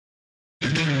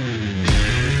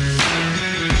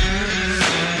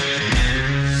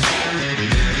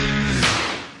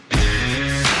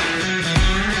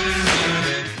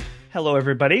Hello,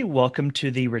 everybody. Welcome to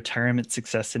the Retirement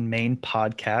Success in Maine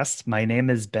podcast. My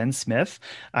name is Ben Smith.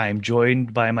 I'm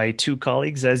joined by my two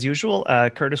colleagues, as usual,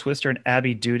 Curtis Wister and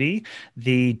Abby Duty,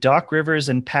 the Doc Rivers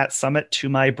and Pat Summit to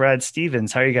my Brad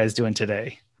Stevens. How are you guys doing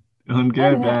today? Doing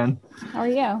good, Good. Ben. How are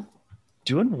you?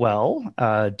 Doing well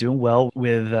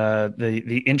with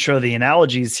the intro, the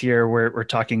analogies here. We're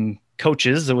talking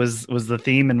coaches. It was the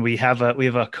theme, and we have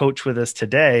a coach with us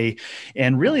today.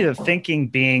 And really, the thinking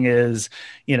being is,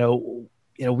 you know,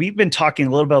 we've been talking a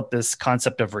little about this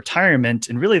concept of retirement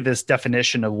and really this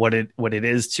definition of what it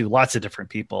is to lots of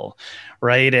different people,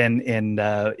 right? And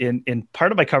in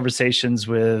part of my conversations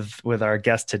with our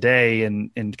guest today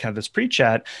and in kind of this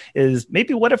pre-chat is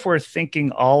maybe what if we're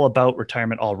thinking all about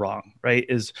retirement all wrong, right?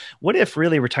 Is what if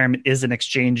really retirement isn't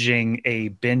exchanging a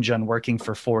binge on working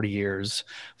for 40 years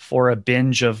for a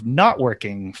binge of not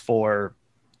working for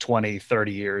 20,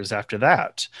 30 years after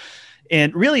that?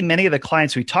 And really, many of the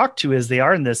clients we talk to is they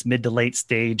are in this mid to late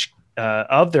stage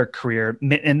of their career,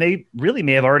 and they really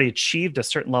may have already achieved a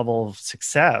certain level of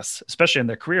success, especially in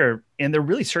their career, and they're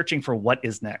really searching for what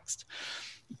is next.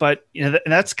 But and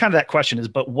that's kind of that question is,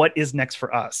 but what is next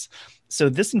for us? So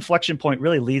this inflection point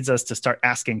really leads us to start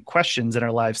asking questions in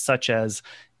our lives, such as,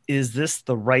 is this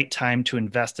the right time to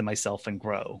invest in myself and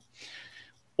grow?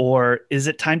 Or is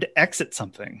it time to exit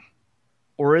something?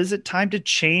 Or is it time to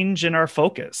change in our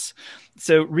focus?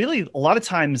 So really, a lot of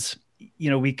times,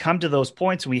 we come to those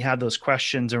points and we have those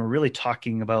questions and we're really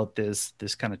talking about this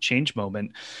kind of change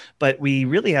moment, but we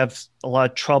really have a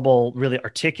lot of trouble really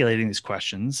articulating these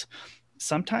questions.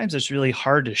 Sometimes it's really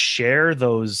hard to share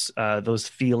those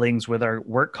feelings with our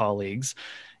work colleagues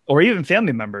or even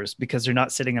family members because they're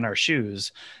not sitting in our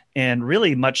shoes, and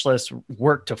really much less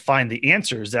work to find the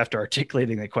answers after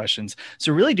articulating the questions.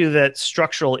 So really do that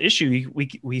structural issue,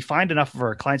 we find enough of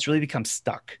our clients really become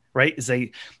stuck, right? Is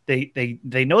they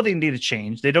know they need to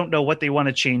change. They don't know what they want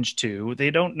to change to.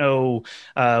 They don't know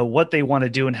what they want to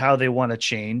do and how they want to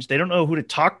change. They don't know who to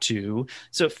talk to.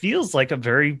 So it feels like a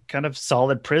very kind of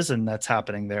solid prison that's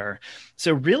happening there.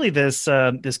 So really this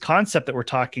concept that we're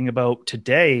talking about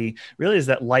today really is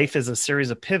that life is a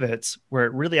series of pivots where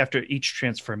really after each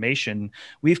transformation,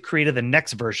 we've created the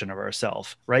next version of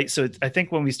ourselves, right? So I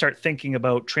think when we start thinking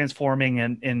about transforming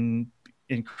and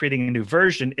in creating a new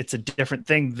version, it's a different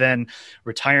thing than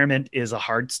retirement is a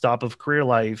hard stop of career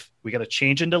life. We got to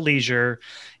change into leisure,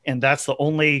 and that's the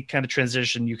only kind of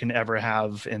transition you can ever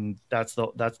have, and that's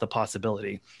the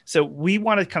possibility. So we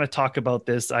want to kind of talk about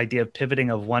this idea of pivoting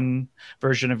of one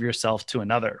version of yourself to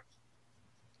another.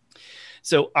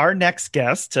 So our next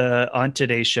guest on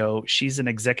today's show, she's an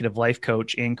executive life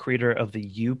coach and creator of the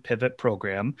You Pivot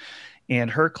program.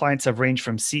 And her clients have ranged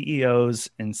from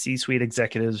CEOs and C-suite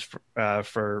executives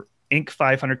for Inc.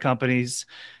 500 companies,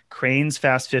 Crane's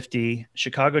Fast 50,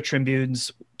 Chicago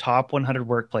Tribune's top 100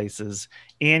 workplaces,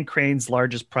 and Crane's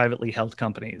largest privately held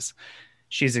companies.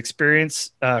 She's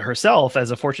experienced herself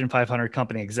as a Fortune 500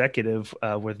 company executive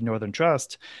with Northern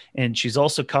Trust, and she's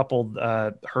also coupled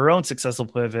her own successful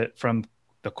pivot from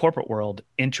the corporate world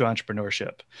into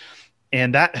entrepreneurship.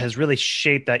 And that has really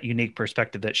shaped that unique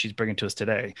perspective that she's bringing to us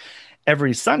today.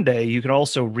 Every Sunday, you can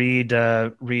also read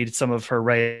some of her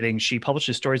writing. She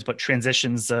publishes stories about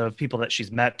transitions of people that she's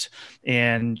met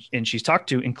and she's talked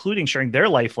to, including sharing their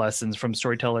life lessons from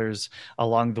storytellers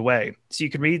along the way. So you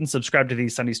can read and subscribe to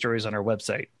these Sunday stories on our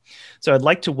website. So I'd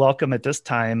like to welcome at this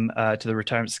time to the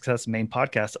Retirement Success Maine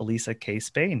podcast, Elisa K.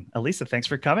 Spain. Elisa, thanks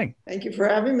for coming. Thank you for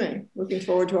having me. Looking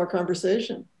forward to our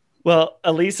conversation. Well,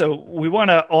 Elisa, we want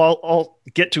to all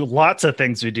get to lots of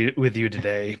things we do with you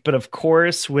today, but of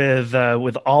course, with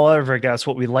all of our guests,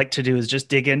 what we like to do is just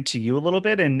dig into you a little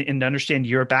bit and understand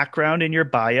your background and your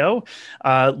bio.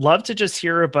 Love to just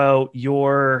hear about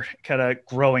your kind of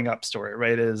growing up story,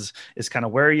 right? Is kind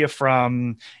of where are you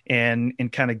from, and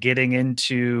kind of getting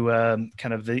into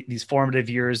kind of these formative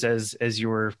years as you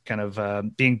were kind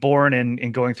of being born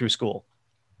and going through school.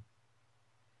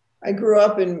 I grew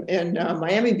up in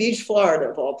Miami Beach, Florida,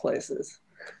 of all places.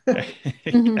 I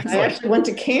actually went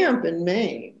to camp in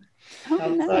Maine,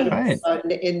 Nice.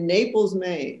 in Naples,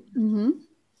 Maine. Mm-hmm.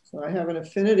 So I have an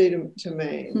affinity to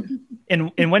Maine.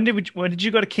 And when did you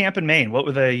go to camp in Maine? What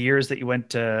were the years that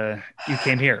you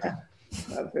came here?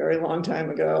 A very long time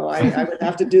ago. I would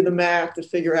have to do the math to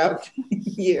figure out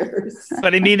years.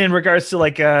 But I mean, in regards to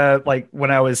like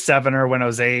when I was 7 or when I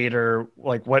was 8 or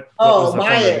like what was the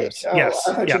my age. Oh, yes.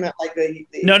 I thought you meant like the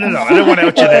No. I don't want to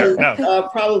out you there. No.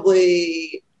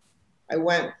 Probably I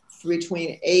went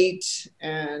between 8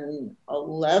 and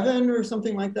 11 or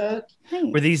something like that.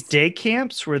 Were these day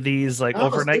camps? Were these like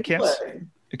overnight camps?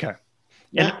 Okay.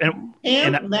 Camp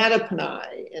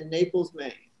Mattaponi in Naples,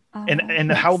 Maine.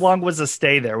 And how long was the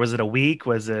stay there? Was it a week?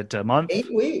 Was it a month?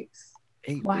 8 weeks.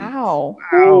 8 weeks. Wow.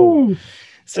 Wow.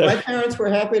 So my parents were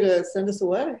happy to send us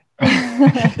away.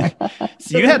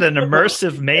 So you had an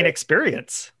immersive Maine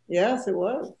experience. Yes, it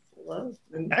was. It was.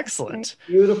 And excellent.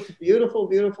 Beautiful, beautiful,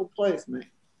 beautiful place, Maine.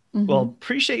 Well,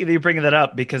 appreciate you bringing that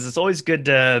up, because it's always good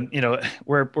to,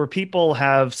 where people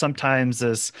have sometimes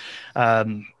this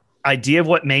idea of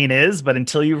what Maine is, but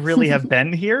until you really have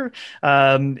been here,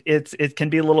 it can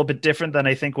be a little bit different than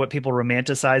I think what people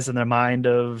romanticize in their mind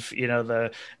of,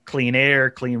 the clean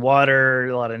air, clean water,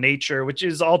 a lot of nature, which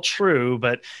is all true,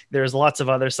 but there's lots of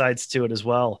other sides to it as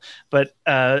well. But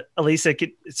Elisa,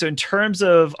 so in terms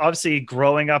of obviously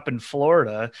growing up in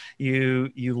Florida,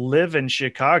 you live in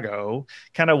Chicago.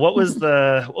 Kind of what was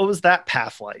that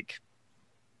path like?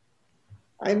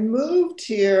 I moved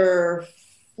here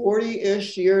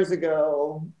 40-ish years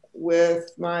ago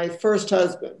with my first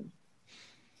husband.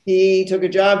 He took a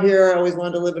job here. I always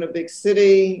wanted to live in a big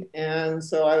city. And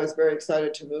so I was very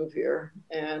excited to move here.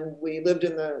 And we lived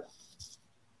in the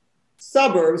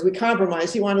suburbs. We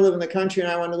compromised. He wanted to live in the country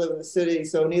and I wanted to live in the city.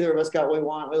 So neither of us got what we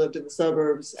want. We lived in the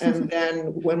suburbs. And then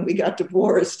when we got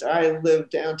divorced, I lived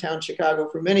downtown Chicago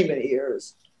for many, many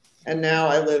years. And now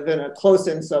I live in a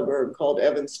close-in suburb called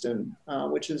Evanston,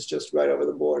 which is just right over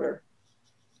the border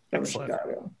from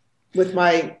Chicago, with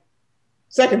my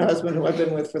second husband, who I've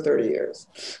been with for 30 years.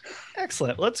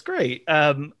 Excellent. Well, that's great.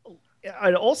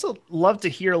 I'd also love to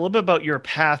hear a little bit about your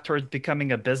path towards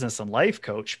becoming a business and life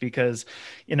coach, because,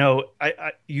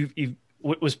 it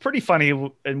was pretty funny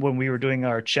when we were doing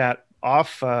our chat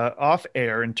off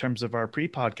air in terms of our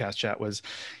pre-podcast chat was,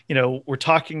 we're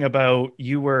talking about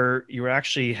you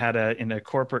actually had in a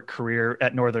corporate career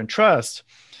at Northern Trust,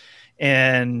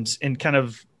 and kind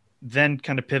of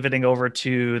pivoting over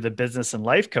to the business and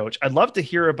life coach. I'd love to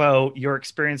hear about your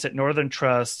experience at Northern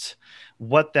Trust,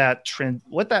 what that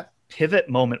pivot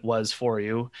moment was for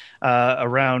you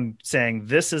around saying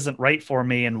this isn't right for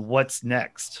me and what's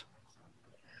next.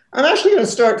 I'm actually going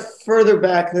to start further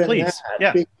back than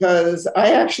that, because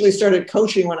I actually started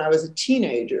coaching when I was a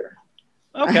teenager.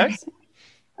 Okay.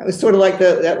 I was sort of like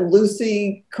that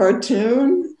Lucy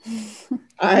cartoon.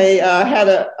 I had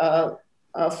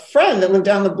a friend that lived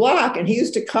down the block, and he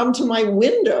used to come to my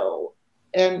window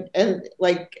and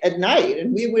like at night,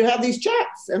 and we would have these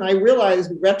chats. And I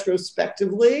realized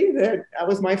retrospectively that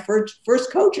was my first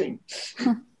coaching.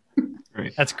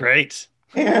 That's great.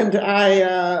 And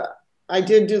I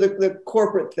did do the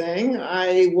corporate thing.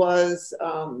 I was,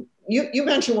 you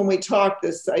mentioned when we talked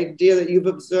this idea that you've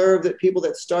observed that people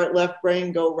that start left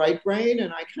brain go right brain.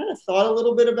 And I kind of thought a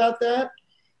little bit about that.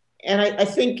 And I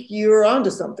think you're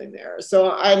onto something there.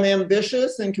 So I'm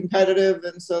ambitious and competitive.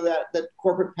 And so that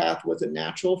corporate path was a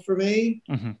natural for me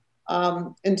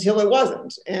until it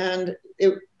wasn't. And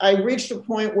I reached a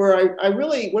point where I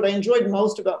really, what I enjoyed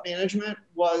most about management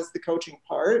was the coaching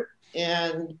part.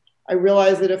 And I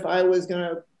realized that if I was going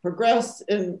to progress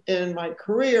in my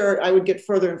career, I would get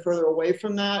further and further away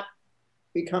from that,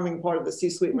 becoming part of the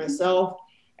C-suite myself.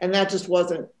 And that just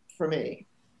wasn't for me.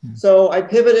 So I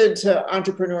pivoted to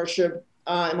entrepreneurship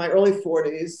in my early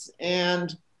 40s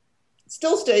and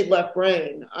still stayed left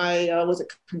brain. I was a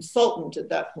consultant at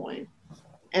that point.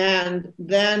 And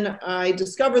then I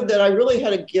discovered that I really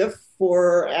had a gift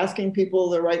for asking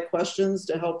people the right questions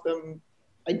to help them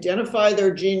identify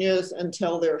their genius and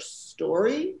tell their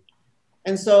story.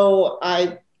 And so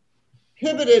I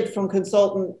pivoted from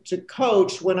consultant to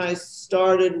coach when I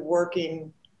started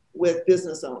working with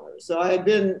business owners. So I had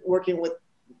been working with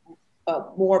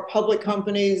more public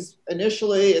companies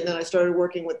initially, and then I started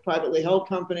working with privately held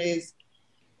companies.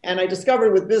 And I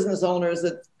discovered with business owners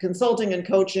that consulting and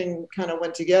coaching kind of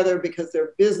went together because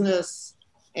their business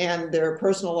and their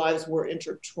personal lives were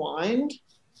intertwined.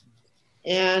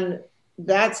 And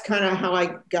that's kind of how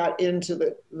I got into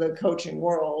the coaching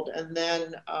world. And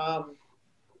then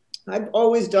I've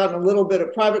always done a little bit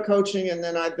of private coaching, and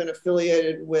then I've been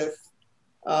affiliated with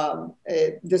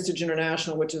Vistage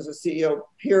International, which is a CEO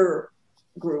peer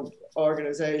group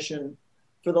organization,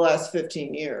 for the last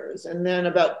 15 years. And then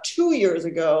about 2 years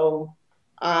ago,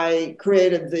 I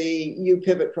created the You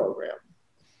Pivot program.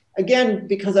 Again,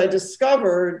 because I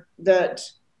discovered that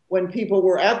when people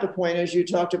were at the point, as you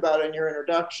talked about in your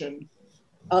introduction,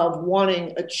 of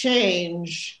wanting a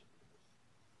change,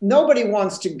 nobody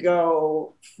wants to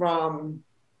go from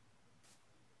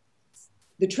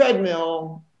the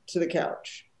treadmill to the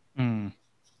couch. And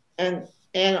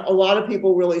a lot of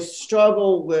people really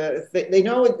struggle with, they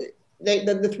know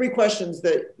the three questions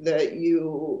that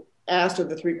you asked are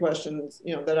the three questions,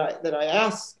 that I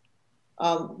ask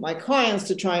my clients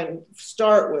to try and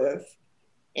start with.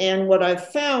 And what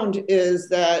I've found is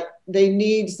that they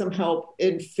need some help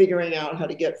in figuring out how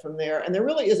to get from there. And there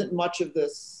really isn't much of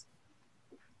this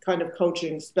kind of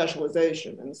coaching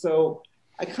specialization. And so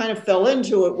I kind of fell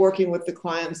into it working with the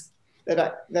clients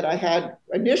that I had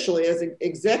initially as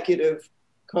executive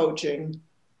coaching.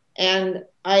 And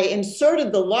I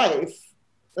inserted the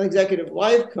executive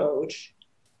life coach,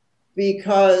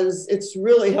 because it's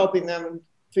really helping them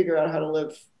figure out how to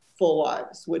live full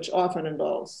lives, which often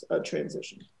involves a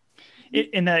transition.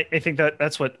 And I think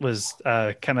that's what was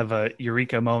kind of a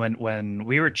eureka moment when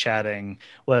we were chatting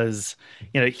was,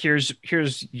 here's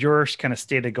your kind of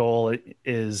stated goal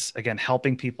is, again,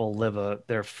 helping people live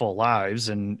their full lives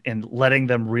and letting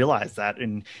them realize that.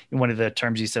 And one of the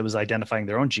terms you said was identifying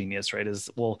their own genius, right? Is,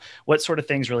 well, what sort of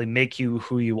things really make you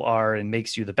who you are and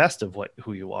makes you the best of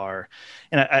who you are.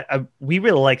 And we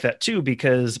really like that too,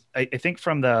 because I think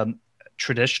from the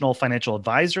traditional financial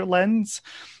advisor lens,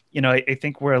 I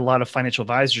think where a lot of financial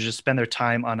advisors just spend their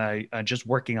time on just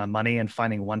working on money and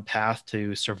finding one path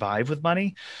to survive with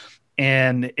money.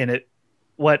 And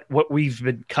what we've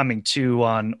been coming to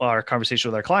on our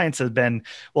conversation with our clients has been,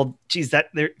 well, geez,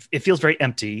 it feels very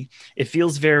empty. It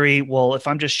feels very, well, if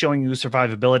I'm just showing you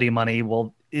survivability money,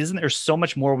 well, isn't there so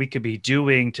much more we could be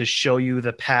doing to show you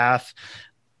the path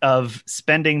of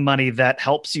spending money that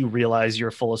helps you realize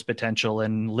your fullest potential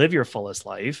and live your fullest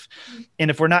life? And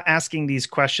if we're not asking these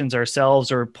questions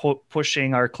ourselves or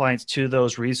pushing our clients to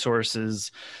those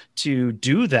resources to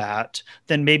do that,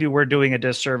 then maybe we're doing a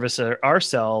disservice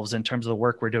ourselves in terms of the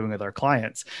work we're doing with our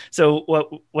clients. So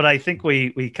what I think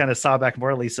we kind of saw back and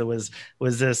forth, Lisa, was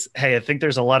this, hey, I think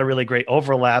there's a lot of really great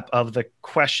overlap of the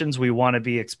questions we want to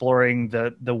be exploring,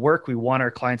 the work we want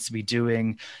our clients to be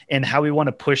doing, and how we want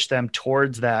to push them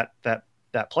towards that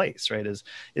place, right? Is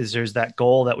there's that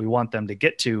goal that we want them to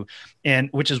get to. And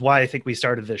which is why I think we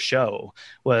started this show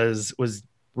was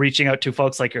reaching out to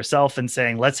folks like yourself and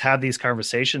saying, let's have these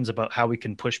conversations about how we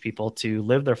can push people to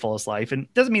live their fullest life. And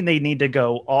it doesn't mean they need to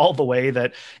go all the way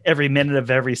that every minute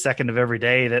of every second of every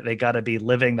day that they got to be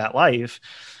living that life.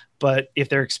 But if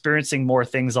they're experiencing more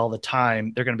things all the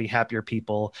time, they're going to be happier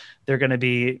people. They're going to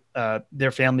be,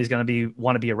 their family's going to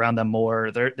want to be around them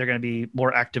more. They're going to be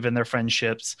more active in their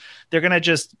friendships. They're going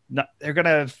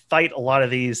to fight a lot of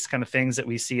these kind of things that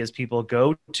we see as people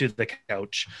go to the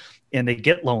couch and they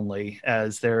get lonely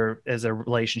as their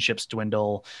relationships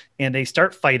dwindle, and they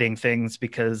start fighting things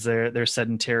because they're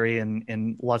sedentary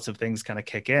and lots of things kind of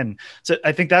kick in. So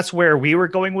I think that's where we were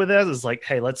going with this, is like,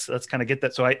 hey, let's kind of get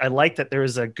that. So I like that there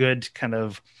is a good kind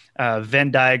of Venn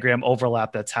diagram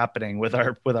overlap that's happening with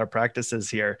our practices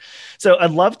here. So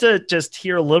I'd love to just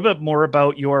hear a little bit more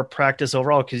about your practice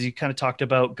overall, because you kind of talked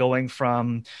about going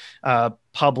from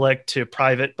public to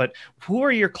private, but who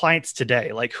are your clients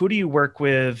today? Like, who do you work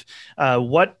with?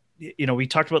 We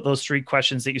talked about those 3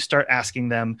 questions that you start asking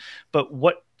them, but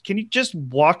can you just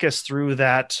walk us through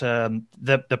that,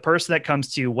 the person that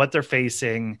comes to you, what they're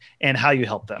facing, and how you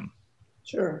help them?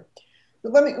 Sure.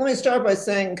 But let me start by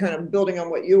saying, kind of building on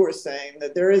what you were saying,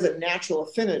 that there is a natural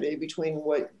affinity between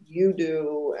what you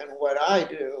do and what I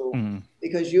do,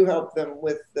 because you help them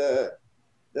with the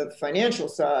financial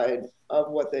side of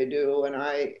what they do, and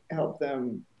I help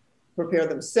them prepare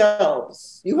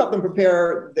themselves. You help them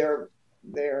prepare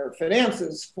their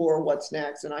finances for what's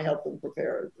next, and I help them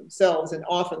prepare themselves. And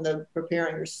often the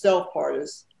preparing yourself part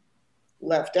is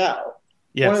left out.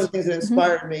 Yes. One of the things that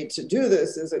inspired me to do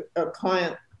this is a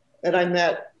client that I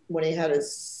met when he had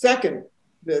his second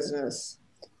business.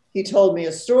 He told me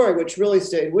a story which really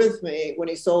stayed with me. When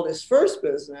he sold his first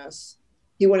business,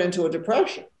 he went into a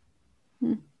depression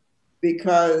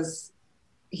because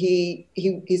he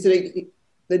said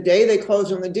the day they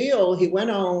closed on the deal, he went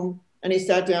home and he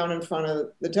sat down in front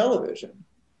of the television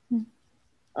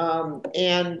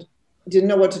and didn't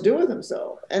know what to do with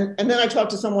himself. And then I talked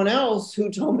to someone else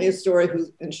who told me a story,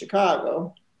 who's in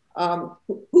Chicago,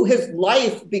 who his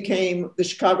life became the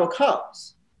Chicago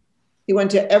Cubs. He went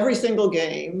to every single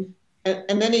game,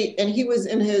 and then he was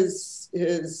in his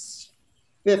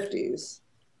 50s.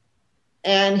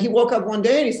 And he woke up one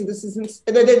day and he said,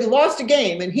 they lost a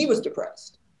game, and he was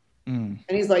depressed. And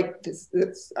he's like, this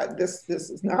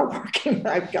is not working.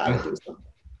 I've got to do something.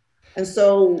 And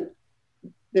so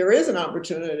there is an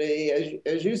opportunity,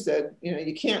 as you said,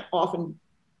 you can't often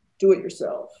do it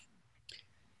yourself.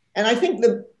 And I think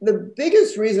the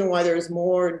biggest reason why there's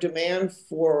more demand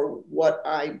for what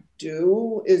I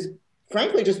do is,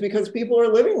 frankly, just because people are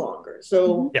living longer.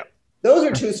 So those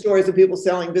are 2 stories of people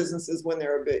selling businesses when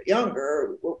they're a bit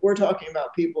younger. We're talking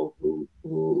about people who,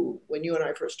 when you and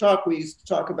I first talked, we used to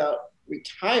talk about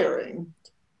retiring.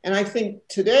 And I think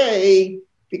today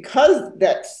because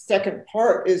that second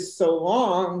part is so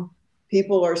long,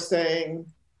 people are saying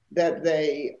that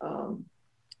they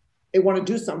want to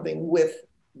do something with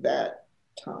that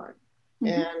time.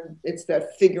 And it's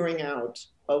that figuring out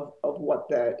of what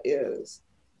that is.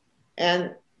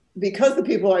 And because the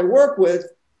people I work with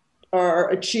are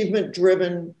achievement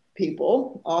driven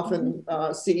people, often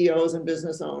CEOs and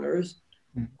business owners,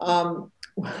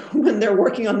 when they're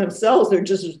working on themselves, they're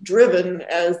just as driven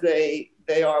as they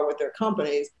are with their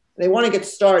companies. They want to get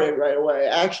started right away.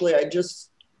 Actually, I just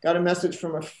got a message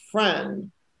from a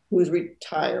friend who's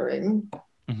retiring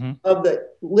of the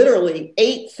literally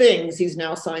 8 things he's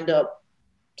now signed up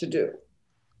to do.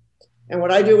 And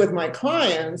what I do with my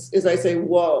clients is I say,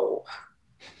 whoa,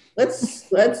 let's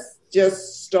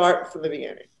just start from the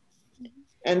beginning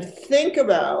and think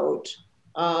about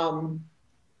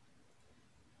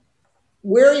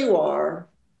where you are,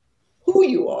 who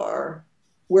you are,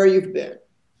 where you've been.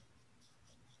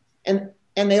 And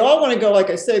they all want to go, like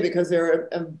I say, because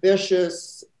they're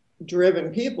ambitious,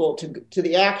 driven people to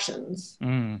the actions.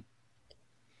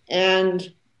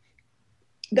 And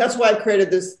that's why I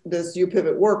created this You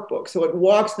Pivot workbook. So it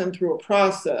walks them through a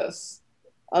process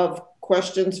of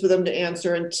questions for them to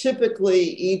answer. And typically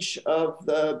each of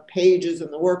the pages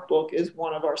in the workbook is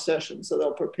one of our sessions. So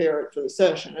they'll prepare it for the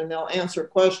session and they'll answer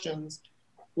questions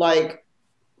like,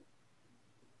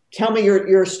 tell me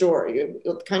your story,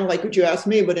 kind of like what you asked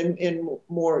me, but in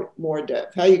more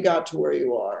depth, how you got to where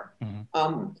you are.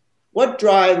 What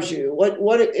drives you?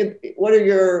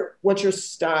 What's your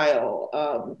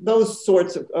style? Those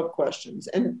sorts of questions.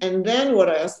 And then what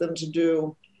I ask them to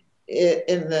do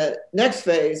in the next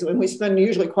phase, when we spend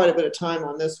usually quite a bit of time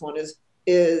on this one,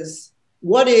 is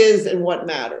what is and what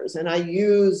matters. And I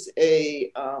use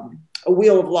a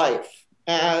wheel of life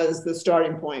as the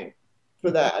starting point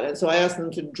for that. And so I ask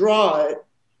them to draw it,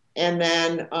 and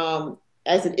then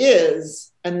as it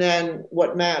is, and then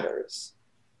what matters.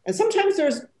 And sometimes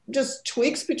there's just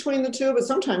tweaks between the two, but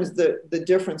sometimes the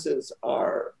differences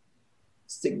are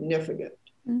significant.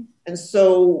 And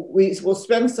so we will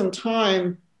spend some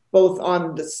time both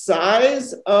on the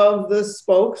size of the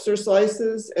spokes or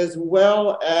slices, as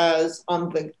well as on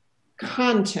the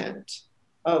content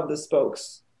of the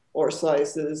spokes or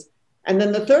slices. And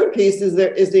then the third piece is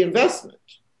the investment.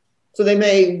 So they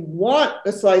may want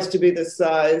the slice to be this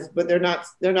size, but they're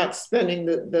not spending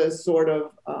the sort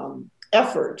of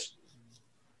effort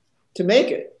to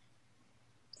make it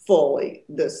fully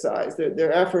this size.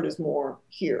 Their effort is more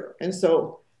here. And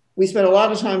so we spend a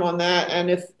lot of time on that. And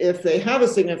if they have a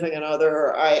significant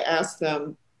other, I ask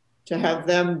them to have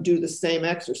them do the same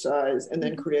exercise and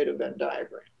then create a Venn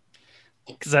diagram.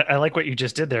 Because I like what you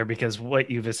just did there, because what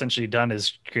you've essentially done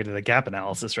is created a gap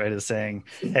analysis, right? Is saying,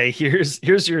 hey, here's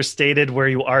your stated where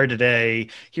you are today,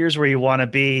 here's where you want to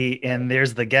be, and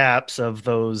there's the gaps of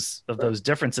those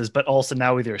differences, but also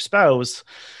now with your spouse.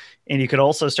 And you could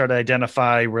also start to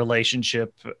identify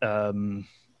relationship,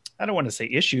 I don't want to say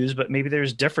issues, but maybe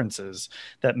there's differences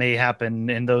that may happen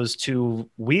in those two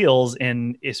wheels.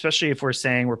 And especially if we're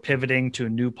saying we're pivoting to a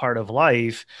new part of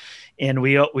life, and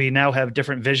we now have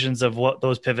different visions of what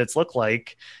those pivots look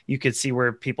like, you could see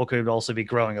where people could also be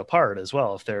growing apart as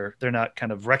well if they're not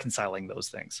kind of reconciling those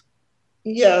things.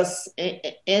 Yes, and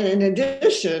in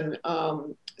addition,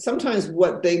 sometimes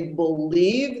what they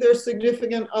believe their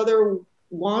significant other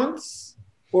wants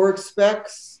or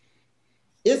expects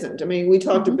isn't. I mean, we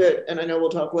talked a bit, and I know we'll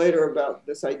talk later about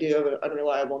this idea of an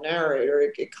unreliable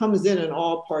narrator. It comes in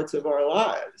all parts of our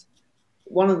lives.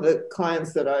 One of the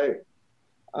clients that I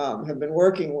have been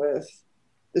working with,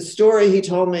 the story he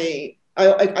told me,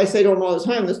 I say to him all the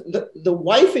time, the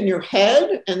wife in your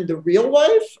head and the real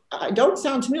wife, don't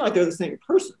sound to me like they're the same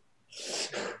person.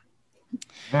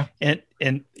 Yeah.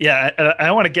 And yeah,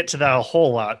 I want to get to that a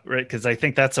whole lot, right? Because I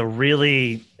think that's a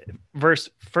really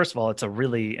first of all, it's a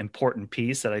really important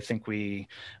piece that I think we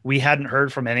hadn't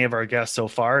heard from any of our guests so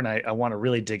far, and I want to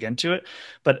really dig into it.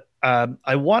 But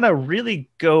I want to really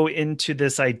go into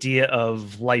this idea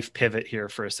of life pivot here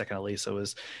for a second, Elisa.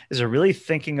 Is there really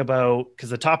thinking about, because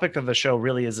the topic of the show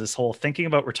really is this whole thinking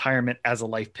about retirement as a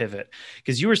life pivot.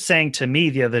 Because you were saying to me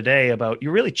the other day about,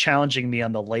 you're really challenging me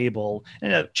on the label,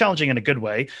 and challenging in a good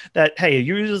way, that, hey,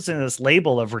 you're using this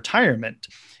label of retirement.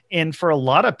 And for a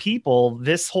lot of people,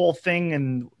 this whole thing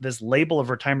and this label of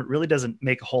retirement really doesn't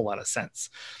make a whole lot of sense.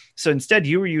 So instead,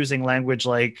 you were using language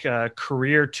like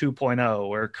career 2.0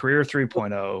 or career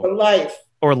 3.0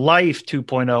 or life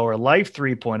 2.0 or life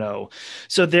 3.0.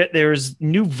 So there's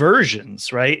new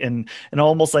versions, right? And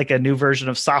almost like a new version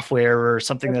of software or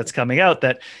something that's coming out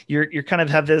that you're kind of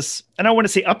have this, and I don't want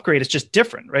to say upgrade, it's just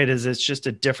different, right? It's just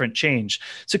a different change.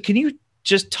 So can you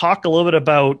just talk a little bit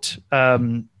about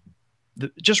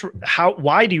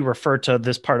why do you refer to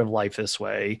this part of life this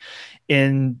way,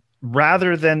 in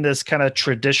rather than this kind of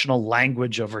traditional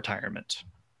language of retirement?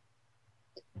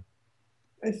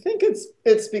 I think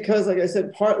it's because, like I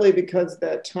said, partly because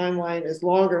that timeline is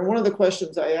longer. And one of the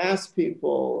questions I ask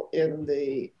people in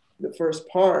the first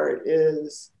part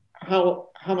is how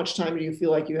much time do you feel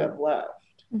like you have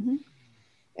left? Mm-hmm.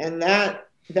 And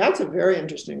that's a very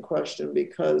interesting question,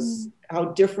 because how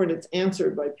different it's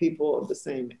answered by people of the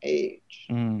same age.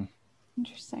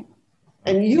 Interesting.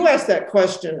 And you ask that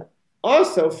question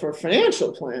also for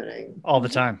financial planning all the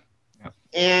time. Yeah.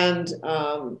 And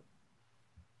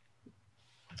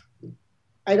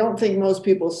I don't think most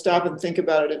people stop and think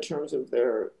about it in terms of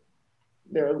their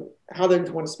how they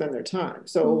want to spend their time.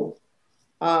 So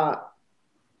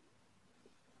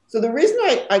so the reason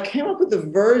I came up with the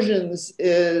versions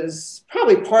is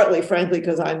probably partly, frankly,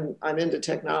 because I'm into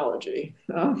technology.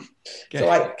 So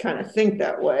I kind of think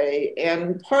that way,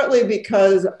 and partly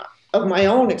because of my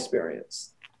own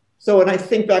experience. So when I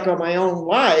think back on my own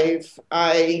life,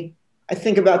 I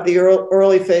think about the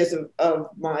early phase of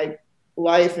my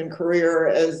life and career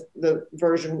as the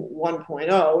version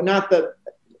 1.0,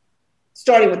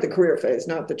 starting with the career phase,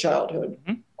 not the childhood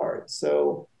part.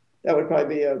 So that would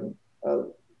probably be a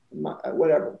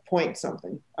whatever, point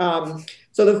something.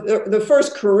 So the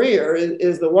first career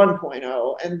is the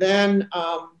 1.0. And then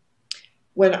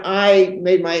when I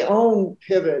made my own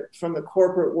pivot from the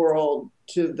corporate world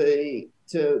to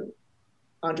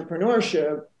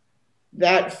entrepreneurship,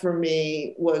 that for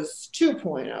me was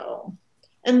 2.0.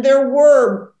 And there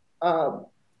were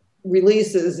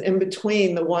releases in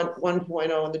between the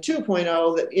 1.0 and the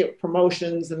 2.0 that,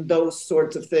 promotions and those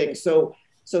sorts of things. So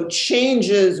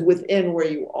changes within where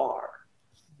you are.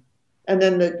 And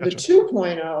then the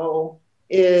 2.0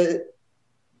 is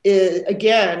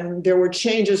again, there were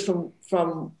changes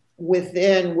from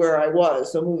within where I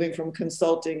was. So moving from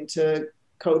consulting to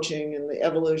coaching and the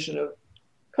evolution of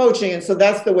coaching. And so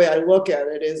that's the way I look at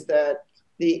it, is that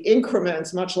the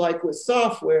increments, much like with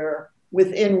software,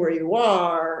 within where you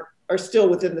are still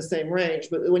within the same range.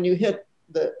 But when you hit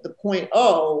the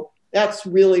 0.0, that's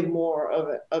really more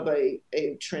of a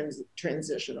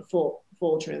transition, a full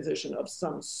transition of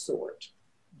some sort.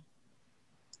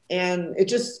 And it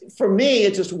just, for me,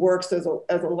 it just works as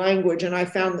a language. And I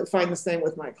find the same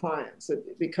with my clients,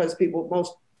 because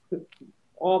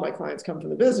all my clients come from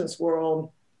the business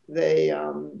world. They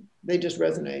just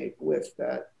resonate with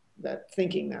that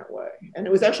thinking that way. And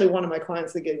it was actually one of my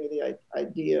clients that gave me the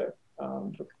idea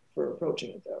for approaching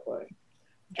it that way.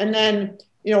 And then,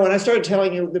 when I started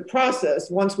telling you the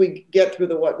process, once we get through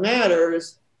the what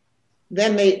matters,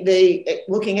 then they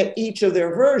looking at each of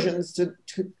their versions to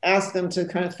ask them to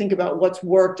kind of think about what's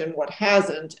worked and what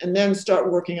hasn't, and then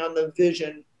start working on the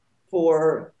vision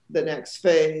for the next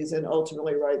phase, and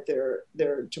ultimately write their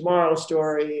tomorrow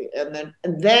story, and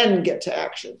then get to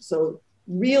action. So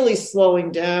really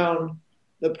slowing down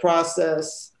the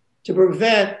process to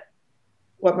prevent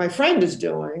what my friend is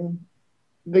doing,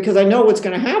 because I know what's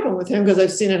going to happen with him, because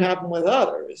I've seen it happen with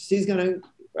others. He's going to,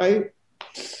 right?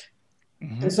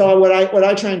 Mm-hmm. And so what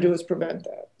I try and do is prevent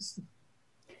that.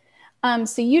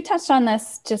 So you touched on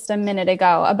this just a minute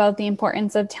ago about the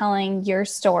importance of telling your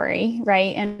story,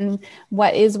 right? And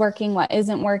what is working, what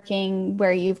isn't working,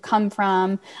 where you've come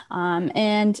from,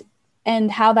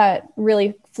 and how that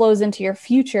really flows into your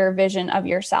future vision of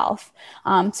yourself.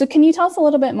 So can you tell us a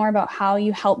little bit more about how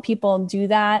you help people do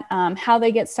that, how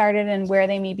they get started, and where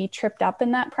they may be tripped up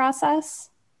in that process?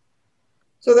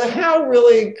 So the how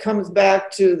really comes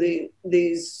back to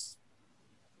these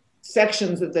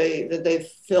sections that they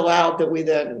fill out that we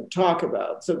then talk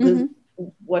about. So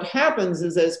what happens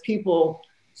is, as people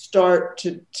start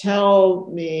to tell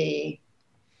me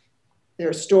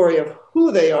their story of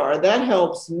who they are, that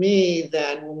helps me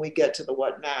then when we get to the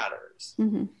what matters.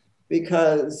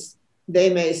 Because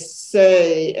they may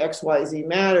say XYZ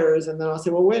matters, and then I'll say,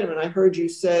 well, wait a minute, I heard you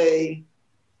say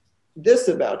this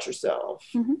about yourself.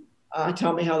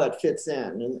 Tell me how that fits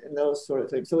in, and those sort of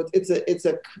things. So it's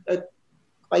a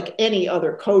like any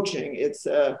other coaching, it's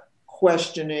a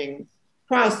questioning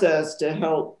process to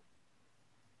help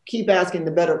keep asking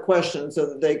the better questions so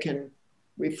that they can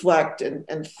reflect and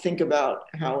think about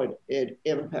how it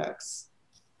impacts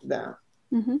them.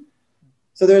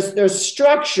 So there's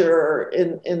structure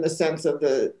in the sense of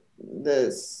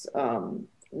this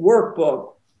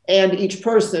workbook, and each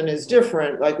person is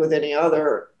different. Like with any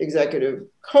other executive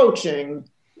coaching,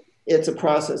 it's a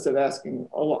process of asking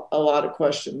a lot of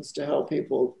questions to help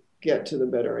people get to the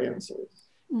better answers.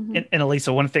 And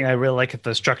Elisa, one thing I really like at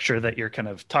the structure that you're kind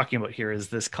of talking about here is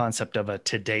this concept of a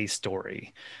today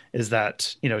story. Is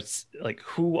that, it's like,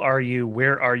 who are you?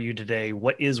 Where are you today?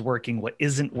 What is working? What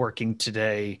isn't working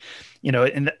today?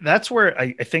 And that's where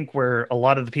I think where a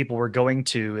lot of the people we're going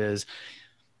to is,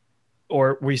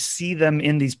 or we see them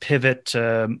in these pivot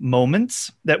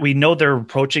moments that we know they're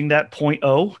approaching that point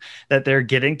oh, that they're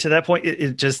getting to that point.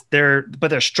 It just but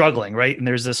they're struggling, right? And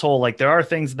there's this whole, like, there are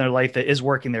things in their life that is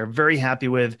working, they're very happy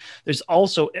with. There's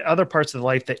also other parts of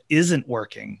life that isn't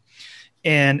working,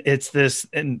 and it's this,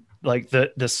 and like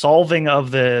the solving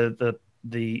of the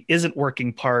isn't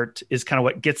working part is kind of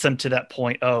what gets them to that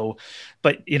point oh.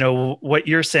 But what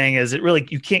you're saying is, it really,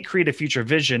 you can't create a future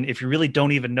vision if you really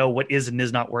don't even know what is and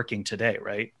is not working today,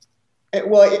 right?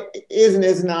 Well, it is and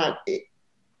is not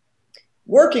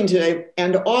working today,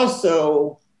 and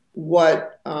also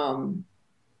what who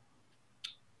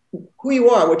you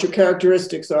are, what your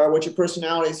characteristics are, what your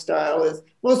personality style is.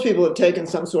 Most people have taken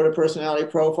some sort of personality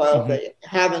profile. If they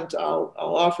haven't, I'll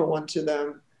offer one to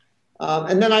them.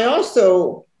 And then I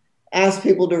also ask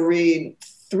people to read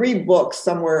 3 books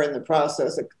somewhere in the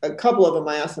process. A couple of them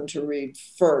I asked them to read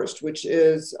first, which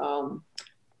is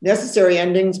Necessary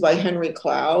Endings by Henry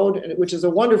Cloud, which is a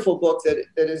wonderful book that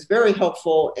is very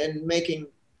helpful in making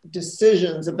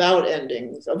decisions about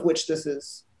endings, of which this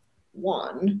is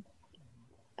one.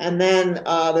 And then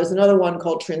there's another one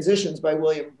called Transitions by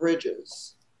William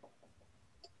Bridges.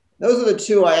 Those are the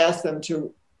 2 I asked them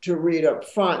to read up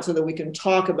front so that we can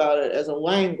talk about it as a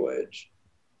language.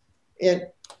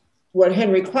 What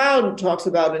Henry Cloud talks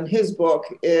about in his book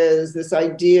is this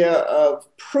idea of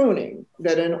pruning,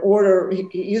 that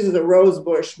he uses a rose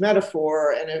bush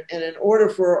metaphor, and in order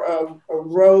for a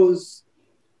rose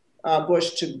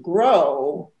bush to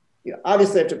grow, you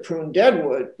obviously have to prune dead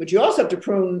wood, but you also have to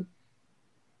prune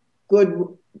good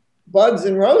buds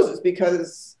and roses,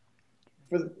 because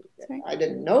I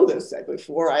didn't know this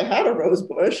before I had a rose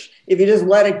bush. If you just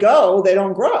let it go, they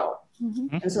don't grow.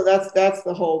 And so that's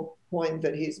the whole point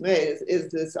that he's made,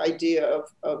 is this idea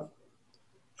of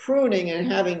pruning and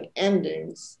having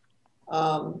endings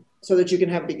so that you can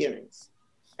have beginnings.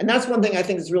 And that's one thing I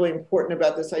think is really important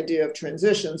about this idea of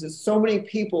transitions, is so many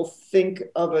people think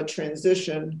of a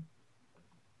transition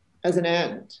as an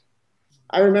end.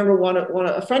 I remember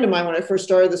a friend of mine, when I first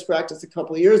started this practice a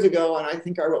couple of years ago, and I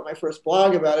think I wrote my first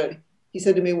blog about it, he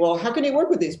said to me, well, how can you work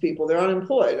with these people? They're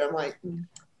unemployed. I'm like,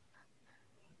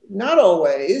 not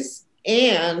always.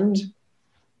 And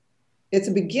it's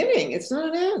a beginning. It's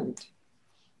not an end.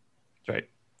 Right.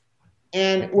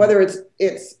 And whether it's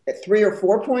 3 or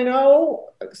 4.0,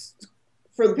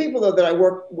 for the people that I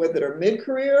work with that are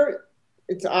mid-career,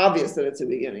 it's obvious that it's a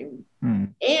beginning.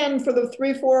 And for the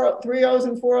 3.0s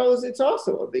and 4.0s, it's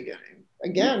also a beginning.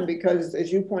 Again, because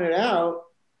as you pointed out,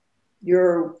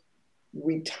 your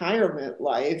retirement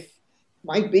life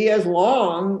might be as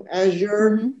long as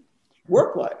your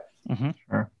work life.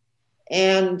 Sure.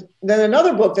 And then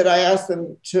another book that I asked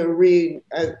them to read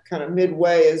kind of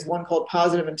midway is one called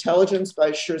Positive Intelligence by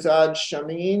Shirzad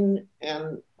Chamine.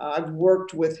 And I've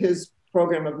worked with his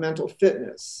program of mental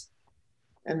fitness.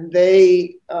 And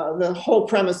the whole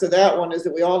premise of that one is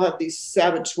that we all have these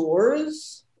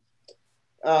saboteurs,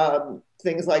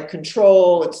 things like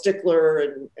control and stickler,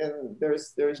 and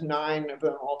there's 9 of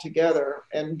them altogether,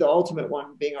 and the ultimate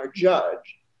one being our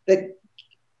judge. That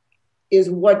is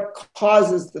what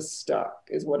causes the stuck,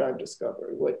 is what I've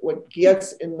discovered, what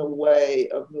gets in the way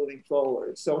of moving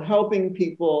forward. So helping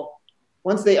people,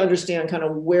 once they understand kind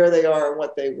of where they are and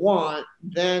what they want,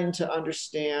 then to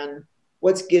understand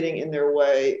what's getting in their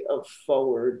way of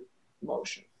forward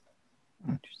motion.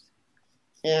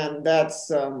 And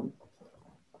that's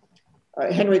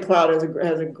Henry Cloud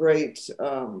has a great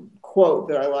quote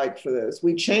that I like for this.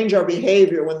 We change our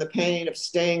behavior when the pain of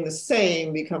staying the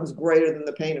same becomes greater than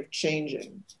the pain of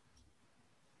changing.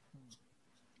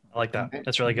 I like that.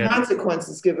 That's really good.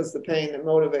 Consequences give us the pain that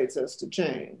motivates us to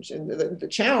change. And the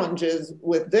challenge is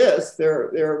with this,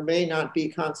 there may not be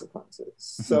consequences.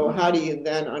 So how do you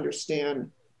then understand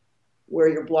where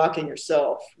you're blocking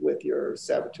yourself with your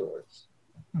saboteurs?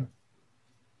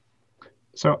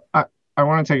 So I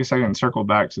want to take a second and circle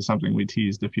back to something we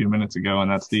teased a few minutes ago, and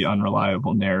that's the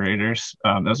unreliable narrators.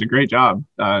 That was a great job.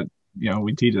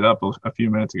 We teed it up a few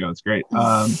minutes ago. It's great.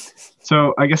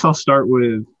 So I guess I'll start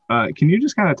with, can you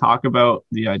just kind of talk about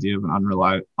the idea of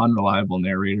an unreliable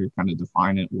narrator, kind of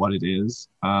define it, what it is,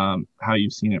 how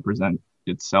you've seen it present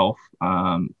itself,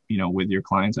 with your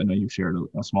clients? I know you shared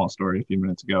a small story a few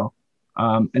minutes ago.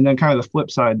 And then kind of the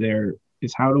flip side there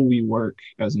is, how do we work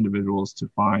as individuals to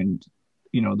find,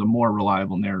 the more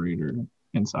reliable narrator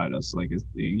inside us? Like,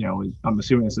 I'm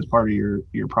assuming this is part of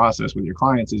your process with your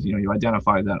clients is, you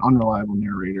identify that unreliable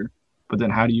narrator, but then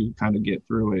how do you kind of get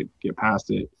through it, get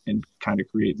past it, and kind of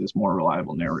create this more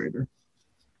reliable narrator?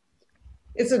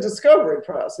 It's a discovery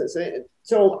process.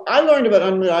 So I learned about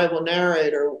unreliable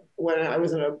narrator when I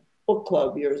was in a book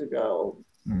club years ago.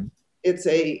 Mm-hmm. It's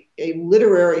a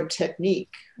literary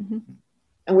technique. Mm-hmm.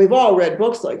 And we've all read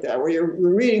books like that, where you're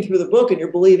reading through the book and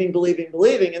you're believing,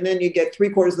 and then you get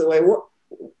 3/4 of the way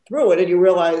through it and you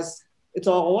realize it's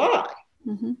all a lie.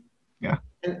 Mm-hmm. Yeah.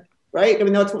 And, right? I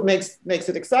mean, that's what makes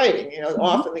it exciting. Mm-hmm.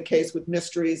 Often the case with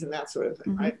mysteries and that sort of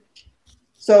thing, mm-hmm. right?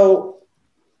 So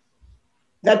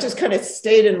that just kind of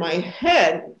stayed in my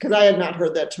head because I had not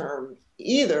heard that term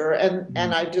either. And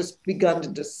I've just begun to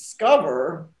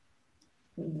discover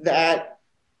that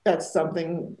that's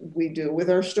something we do with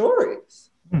our stories.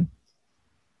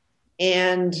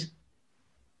 And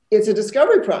it's a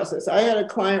discovery process. I had a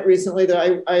client recently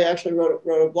that I actually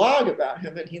wrote a blog about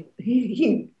him, and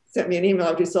he sent me an email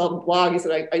after he saw the blog. He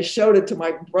said, I showed it to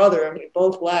my brother, and we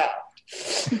both laughed.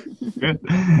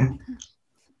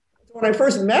 When I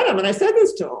first met him, and I said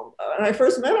this to him, when I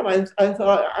first met him, I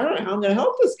thought, I don't know how I'm going to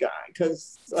help this guy,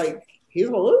 because he's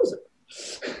a loser.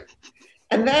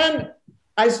 And then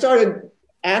I started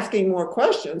asking more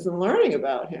questions and learning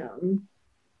about him.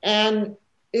 And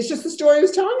it's just the story he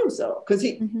was telling himself, because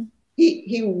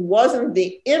he wasn't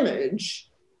the image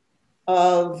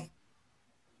of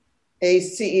a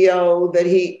CEO that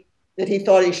he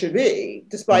thought he should be,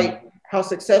 despite how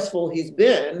successful he's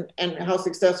been and how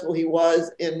successful he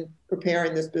was in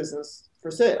preparing this business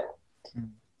for sale.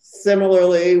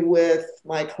 Similarly with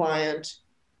my client,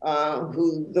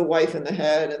 who the wife in the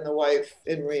head and the wife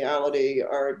in reality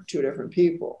are two different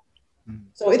people.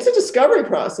 So it's a discovery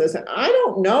process, and I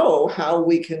don't know how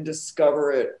we can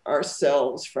discover it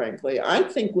ourselves, frankly. I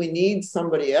think we need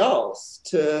somebody else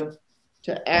to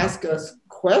ask us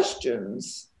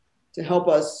questions to help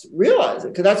us realize it,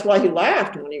 because that's why he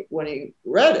laughed when he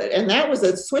read it. And that was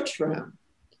a switch for him,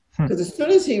 because as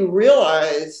soon as he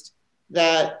realized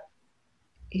that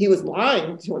he was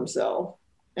lying to himself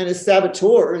and his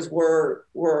saboteurs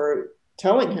were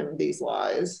telling him these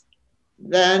lies,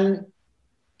 then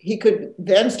he could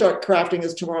then start crafting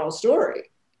his tomorrow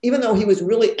story. Even though he was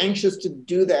really anxious to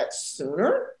do that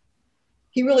sooner,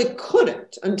 he really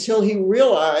couldn't until he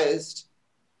realized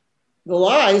the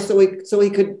lies, so he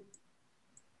could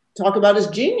talk about his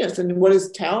genius and what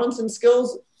his talents and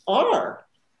skills are,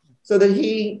 so that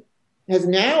he has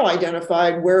now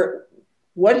identified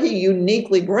what he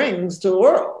uniquely brings to the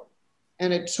world.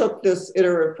 And it took this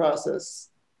iterative process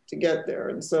to get there.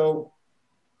 And so,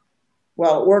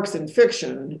 while it works in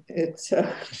fiction, it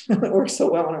works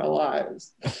so well in our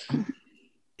lives.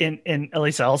 And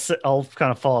Elisa, I'll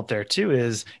kind of follow up there too,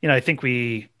 is, I think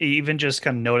we even just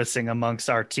kind of noticing amongst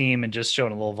our team and just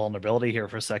showing a little vulnerability here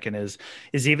for a second is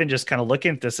even just kind of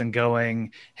looking at this and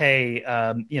going, hey,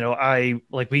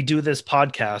 we do this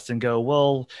podcast and go,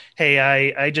 well, hey,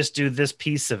 I just do this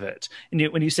piece of it. And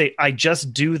when you say, I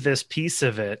just do this piece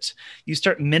of it, you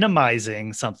start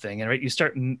minimizing something, and right, you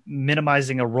start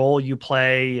minimizing a role you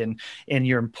play and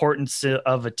your importance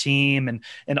of a team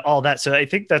and all that. So I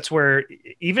think that's where,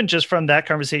 even just from that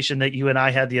conversation that you and I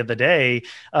had the other day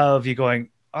of you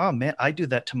going, oh man, I do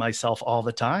that to myself all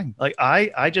the time. Like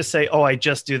I just say, oh, I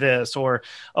just do this, or,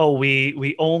 oh,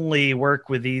 we only work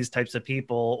with these types of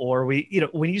people, or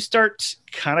when you start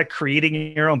kind of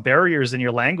creating your own barriers in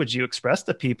your language you express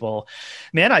to people,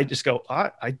 man, I just go,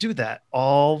 I do that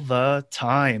all the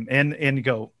time. And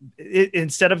go,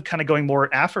 instead of kind of going more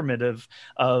affirmative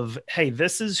of, hey,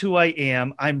 this is who I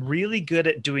am. I'm really good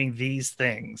at doing these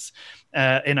things.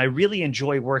 And I really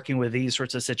enjoy working with these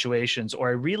sorts of situations, or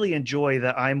I really enjoy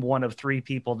that I'm one of 3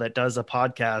 people that does a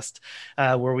podcast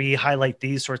where we highlight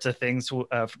these sorts of things to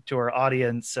our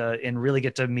audience and really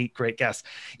get to meet great guests.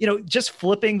 Just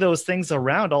flipping those things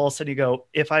around, all of a sudden you go,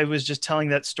 if I was just telling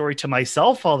that story to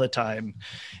myself all the time,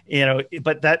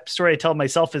 but that story I tell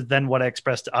myself is then what I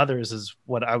express to others, is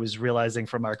what I was realizing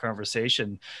from our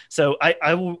conversation. So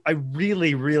I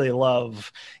really, really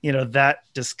love, that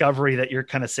discovery that you're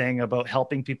kind of saying about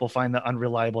helping people find the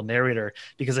unreliable narrator,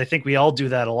 because I think we all do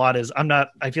that a lot.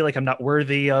 I feel like I'm not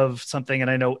worthy of something.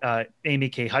 And I know Amy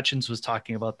K. Hutchins was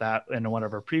talking about that in one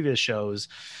of our previous shows,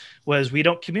 was we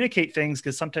don't communicate things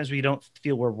because sometimes we don't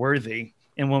feel we're worthy.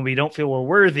 And when we don't feel we're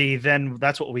worthy, then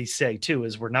that's what we say too,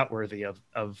 is we're not worthy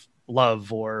of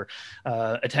love or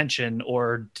attention,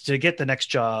 or to get the next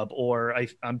job, or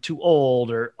I'm too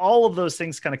old, or all of those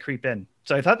things kind of creep in.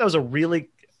 So I thought that was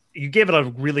you gave it a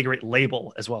really great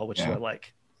label as well, which is what I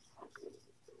like.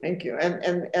 Thank you.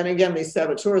 And again, these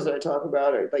saboteurs that I talk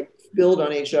about are like build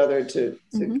on each other to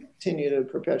continue to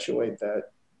perpetuate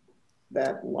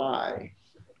that lie.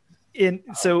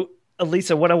 So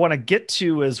Elisa, what I want to get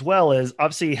to as well is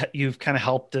obviously you've kind of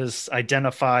helped us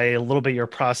identify a little bit your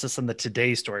process in the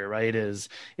today story, right? Is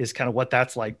kind of what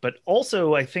that's like. But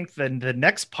also I think then the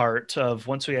next part of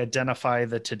once we identify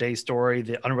the today story,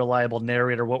 the unreliable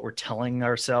narrator, what we're telling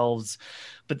ourselves,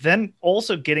 but then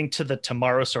also getting to the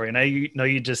tomorrow story. And I know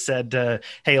you just said,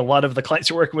 hey, a lot of the clients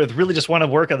you're working with really just want to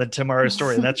work on the tomorrow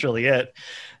story, and that's really it.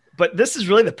 But this is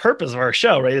really the purpose of our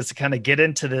show, right? Is to kind of get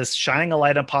into this, shining a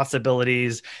light on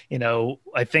possibilities.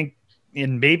 I think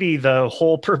maybe the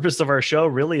whole purpose of our show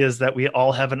really is that we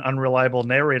all have an unreliable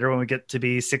narrator when we get to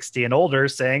be 60 and older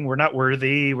saying we're not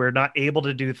worthy, we're not able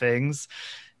to do things.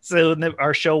 So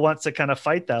our show wants to kind of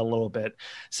fight that a little bit.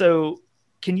 So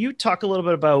can you talk a little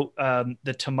bit about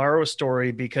the tomorrow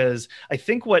story? Because I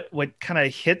think what kind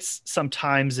of hits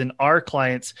sometimes in our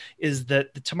clients is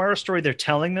that the tomorrow story they're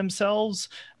telling themselves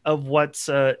of what's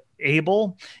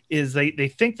able is they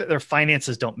think that their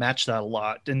finances don't match that a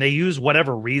lot. And they use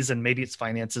whatever reason, maybe it's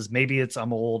finances, maybe it's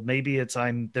I'm old, maybe it's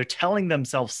they're telling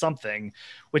themselves something,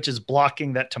 which is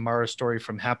blocking that tomorrow story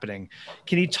from happening.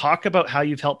 Can you talk about how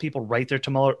you've helped people write their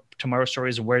tomorrow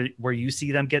stories and where you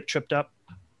see them get tripped up?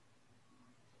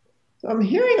 So I'm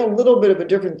hearing a little bit of a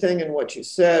different thing in what you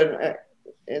said.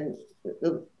 And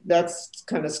that's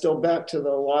kind of still back to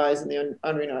the lies and the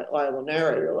unreliable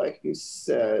narrator, like you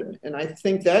said. And I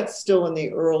think that's still in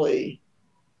the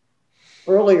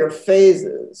earlier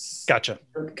phases. Gotcha.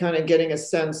 I'm kind of getting a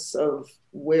sense of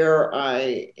where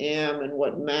I am and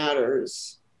what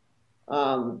matters.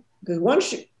 Because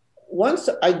once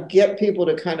I get people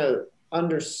to kind of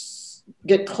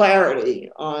get clarity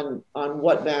on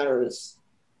what matters,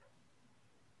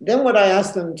 then what I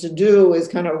ask them to do is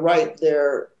kind of write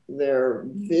their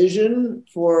vision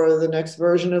for the next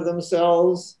version of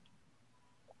themselves,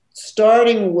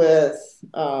 starting with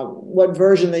what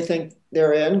version they think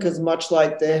they're in, because much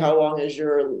like how long is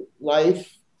your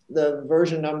life, the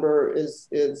version number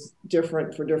is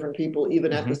different for different people,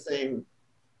 even at the same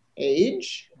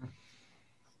age.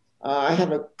 I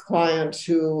have a client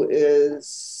who is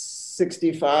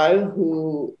 65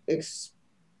 who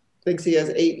thinks he has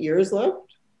 8 years left.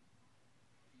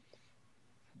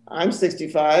 I'm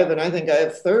 65 and I think I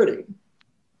have 30.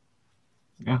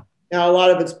 Yeah. Now, a lot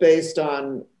of it's based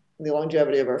on the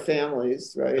longevity of our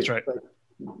families, right? That's right. But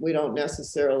we don't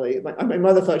necessarily, my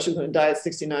mother thought she was going to die at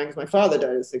 69 because my father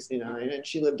died at 69 and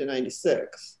she lived to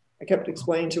 96. I kept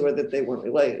explaining to her that they weren't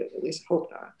related, at least I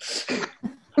hope not.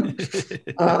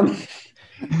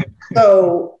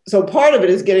 So part of it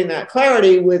is getting that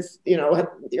clarity with,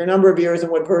 your number of years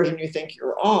and what version you think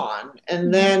you're on.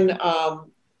 And then,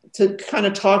 to kind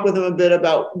of talk with them a bit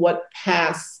about what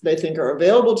paths they think are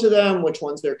available to them, which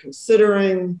ones they're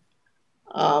considering.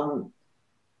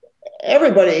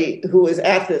 Everybody who is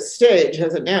at this stage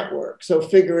has a network. So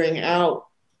figuring out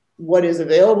what is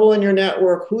available in your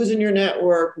network, who's in your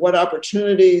network, what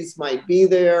opportunities might be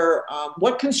there,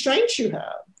 what constraints you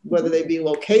have, whether they be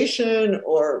location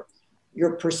or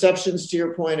your perceptions, to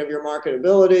your point, of your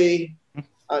marketability.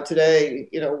 Today,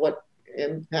 what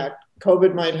impact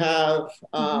COVID might have.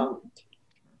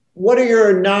 What are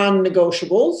your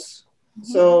non-negotiables?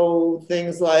 So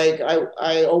things like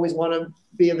I always want to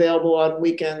be available on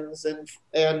weekends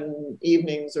and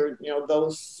evenings, or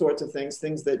those sorts of things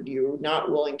that you're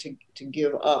not willing to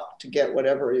give up to get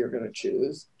whatever you're going to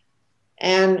choose.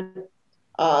 And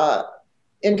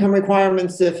income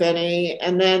requirements, if any.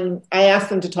 And then I ask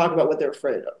them to talk about what they're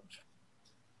afraid of.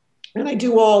 And I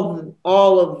do all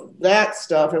of that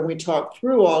stuff, and we talk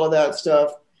through all of that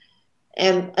stuff.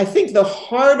 And I think the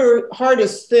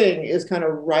hardest thing is kind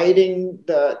of writing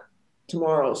the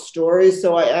tomorrow story.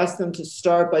 So I ask them to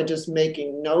start by just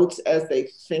making notes as they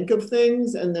think of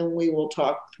things, and then we will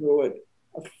talk through it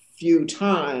a few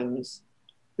times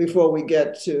before we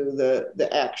get to the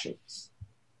actions.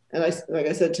 And like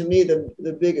I said, to me,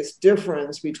 the biggest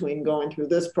difference between going through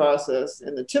this process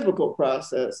and the typical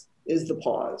process is the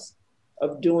pause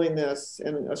of doing this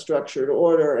in a structured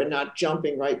order and not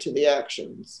jumping right to the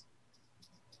actions,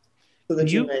 so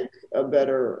that you make a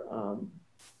better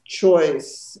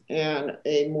choice and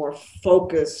a more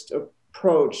focused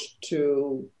approach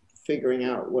to figuring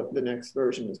out what the next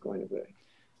version is going to be.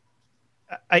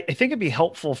 I think it'd be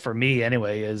helpful for me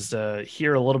anyway, is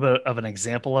hear a little bit of an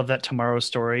example of that tomorrow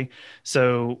story.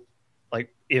 So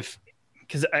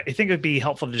because I think it'd be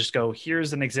helpful to just go,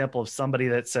 here's an example of somebody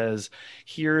that says,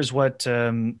 here's what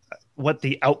what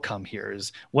the outcome here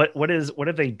is. What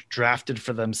have they drafted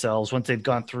for themselves once they've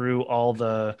gone through all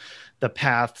the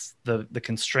paths, the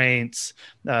constraints,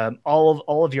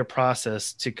 all of your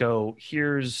process to go,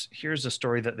 here's a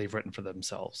story that they've written for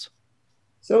themselves.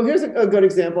 So here's a good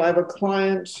example. I have a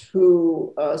client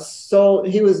who sold,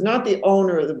 he was not the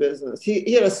owner of the business.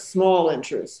 He had a small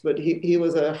interest, but he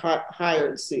was a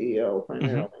hired CEO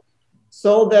primarily. Mm-hmm.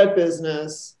 Sold that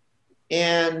business.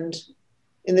 And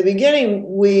in the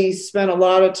beginning, we spent a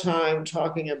lot of time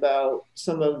talking about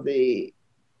some of the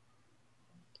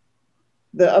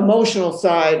emotional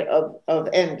side of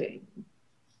ending.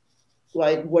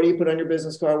 Like, what do you put on your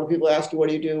business card? When people ask you, what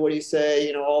do you do? What do you say?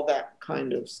 You know, all that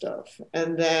kind of stuff.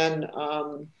 And then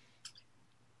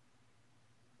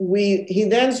he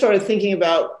then started thinking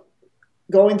about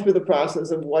going through the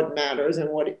process of what matters and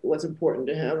what's important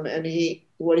to him. And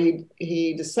what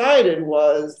he decided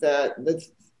was that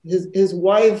his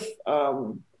wife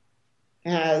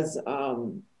has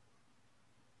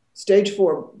stage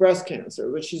 4 breast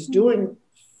cancer, but she's doing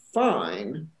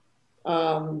fine.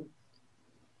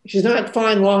 She's not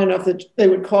fine long enough that they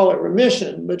would call it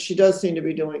remission, but she does seem to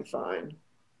be doing fine.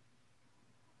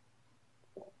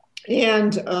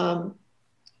 And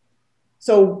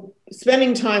so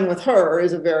spending time with her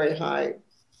is a very high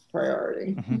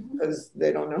priority because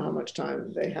they don't know how much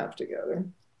time they have together.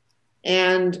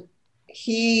 And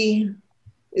he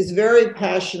is very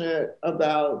passionate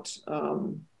about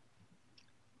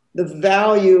the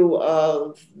value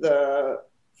of the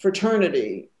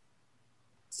fraternity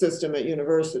system at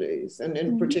universities, and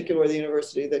in particular the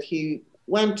university that he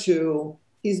went to.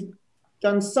 He's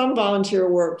done some volunteer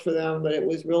work for them, but it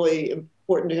was really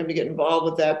important to him to get involved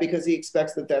with that because he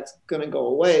expects that that's going to go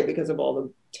away because of all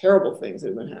the terrible things that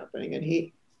have been happening, and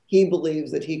he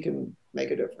believes that he can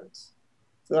make a difference.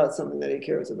 So that's something that he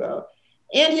cares about,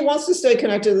 and he wants to stay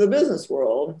connected to the business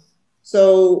world.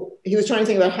 So he was trying to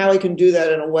think about how he can do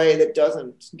that in a way that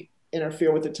doesn't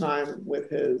interfere with the time with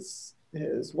his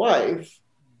wife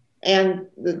and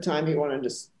the time he wanted to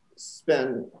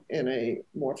spend in a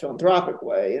more philanthropic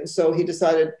way. And so he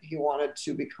decided he wanted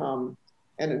to become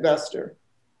an investor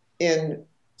in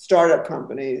startup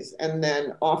companies and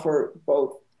then offer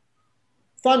both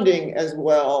funding as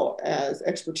well as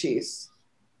expertise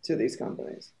to these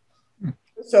companies.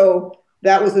 So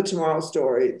that was the Tomorrow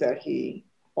Story that he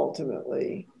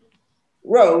ultimately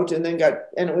wrote, and then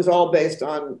and it was all based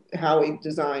on how he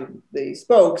designed the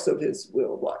spokes of his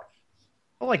wheel of life.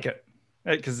 I like it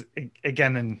because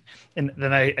again, and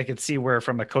then I could see where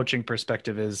from a coaching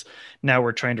perspective is now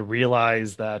we're trying to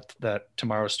realize that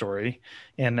Tomorrow Story.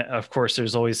 And of course,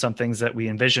 there's always some things that we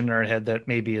envision in our head that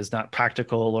maybe is not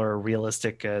practical or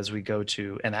realistic as we go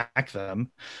to enact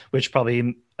them, which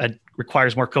probably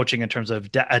requires more coaching in terms of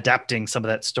adapting some of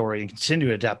that story and continue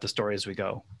to adapt the story as we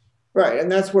go. Right.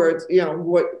 And that's where it's,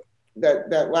 what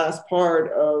that last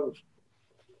part of,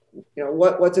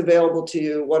 what's available to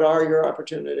you, what are your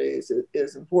opportunities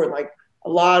is important. Like a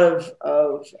lot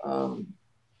of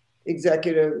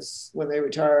executives, when they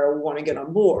retire, want to get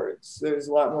on boards. There's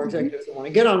a lot more executives that want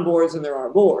to get on boards than there are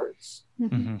boards.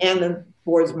 And the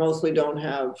boards mostly don't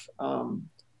have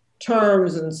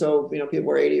terms. And so,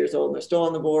 people are 80 years old and they're still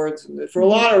on the boards. And for a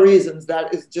lot of reasons,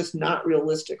 that is just not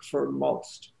realistic for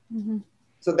most.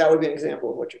 So that would be an example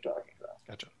of what you're talking about.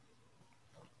 Gotcha.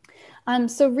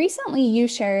 So recently you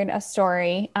shared a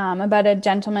story about a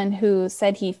gentleman who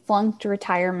said he flunked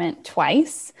retirement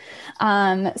twice.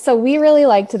 So we really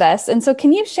liked this. And so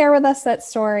can you share with us that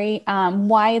story,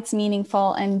 why it's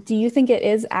meaningful, and do you think it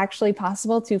is actually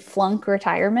possible to flunk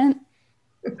retirement?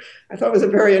 I thought it was a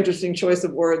very interesting choice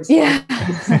of words. Yeah.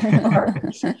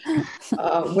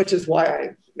 Which is why I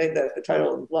made that the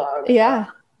title of the blog. Yeah.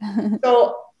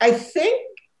 So I think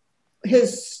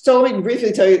so let me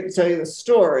briefly tell you the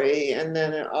story, and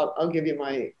then I'll give you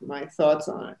my thoughts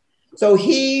on it. So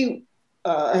he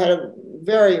had a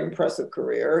very impressive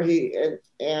career.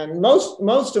 And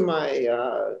most of my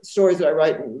stories that I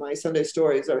write in my Sunday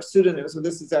stories are pseudonyms. So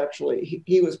this is actually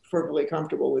he was perfectly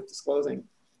comfortable with disclosing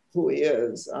who he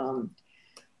is.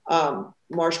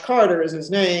 Marsh Carter is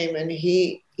his name, and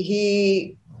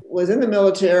he was in the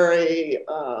military,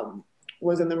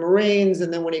 was in the Marines,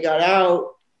 and then when he got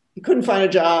out, he couldn't find a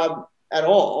job at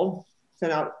all.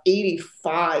 Sent out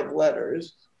 85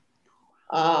 letters.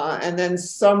 And then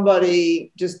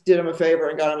somebody just did him a favor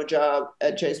and got him a job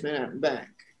at Chase Manhattan Bank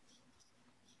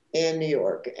in New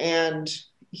York. And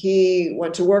he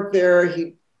went to work there.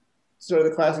 He sort of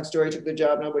the classic story, took the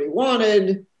job nobody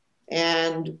wanted.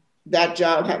 And that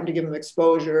job happened to give him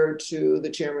exposure to the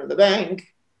chairman of the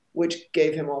bank, which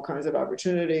gave him all kinds of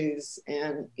opportunities.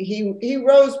 And he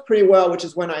rose pretty well, which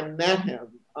is when I met him.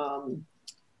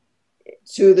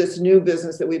 to this new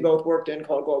business that we both worked in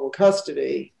called Global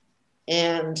Custody.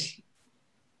 And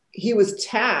he was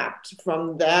tapped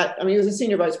from that. I mean, he was a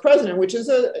senior vice president, which is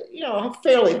a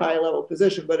fairly high level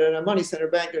position, but in a money center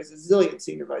bank, there's a zillion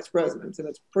senior vice presidents, and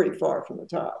it's pretty far from the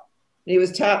top. And he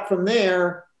was tapped from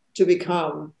there to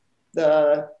become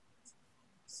the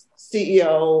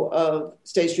CEO of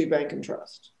State Street Bank and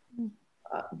Trust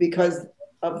because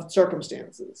of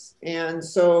circumstances. And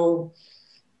so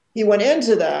he went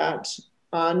into that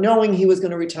knowing he was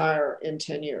going to retire in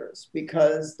 10 years,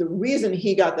 because the reason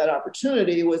he got that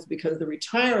opportunity was because the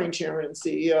retiring chairman and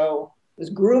CEO was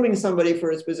grooming somebody for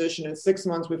his position, and 6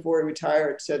 months before he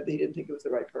retired said that he didn't think it was the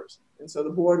right person. And so the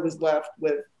board was left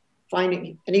with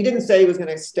finding, and he didn't say he was going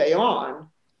to stay on.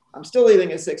 I'm still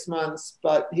leaving in 6 months,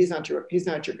 but he's not your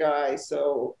guy.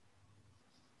 So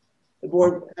the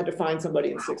board had to find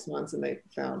somebody in 6 months, and they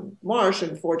found Marsh,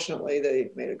 and fortunately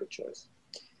they made a good choice.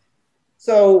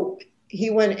 So he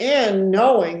went in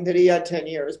knowing that he had 10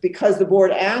 years because the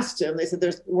board asked him. They said,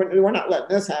 we're not letting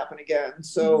this happen again.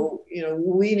 So,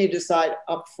 we need to decide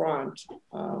up front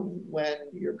when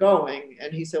you're going.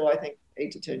 And he said, well, I think 8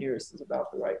 to 10 years is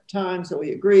about the right time. So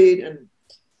he agreed. And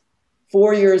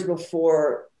 4 years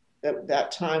before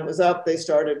that time was up, they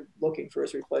started looking for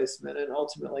his replacement and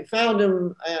ultimately found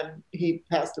him. And he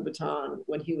passed the baton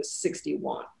when he was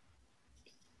 61.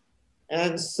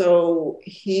 And so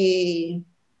he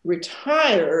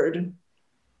retired.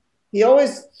 He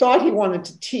always thought he wanted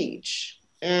to teach,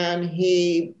 and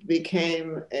he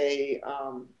became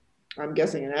I'm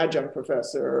guessing an adjunct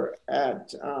professor at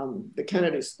the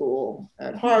Kennedy School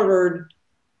at Harvard.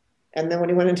 And then when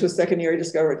he went into his second year, he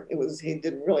discovered he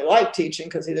didn't really like teaching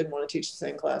because he didn't want to teach the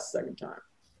same class the second time.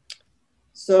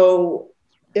 So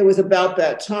it was about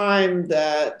that time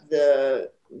that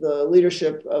the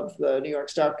leadership of the New York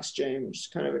Stock Exchange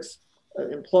kind of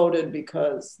imploded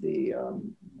because the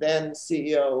then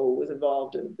CEO was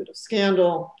involved in a bit of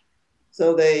scandal.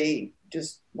 So they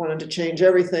just wanted to change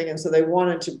everything. And so they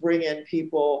wanted to bring in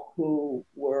people who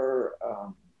were,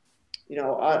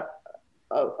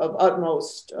 of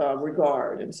utmost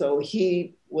regard. And so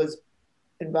he was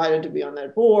invited to be on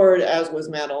that board, as was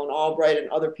Madeleine Albright and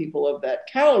other people of that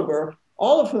caliber,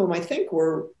 all of whom I think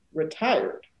were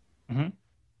retired.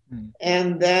 Mm-hmm.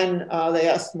 And then they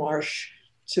asked Marsh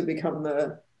to become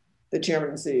the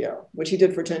chairman and CEO, which he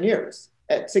did for 10 years.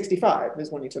 At 65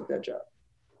 is when he took that job.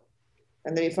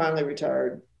 And then he finally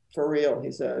retired for real,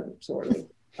 he said, sort of,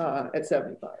 at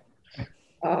 75.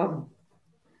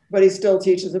 But he still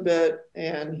teaches a bit,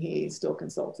 and he still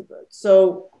consults a bit.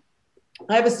 So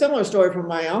I have a similar story from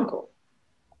my uncle,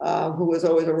 who was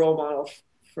always a role model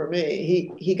for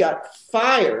me. He got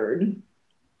fired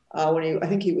when I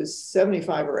think he was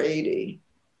 75 or 80.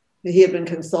 He had been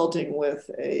consulting with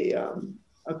a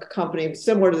company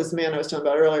similar to this man I was talking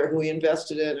about earlier, who he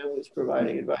invested in and was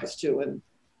providing advice to.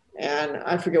 And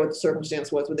I forget what the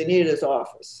circumstance was, but they needed his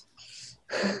office.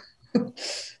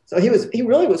 So he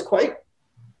really was quite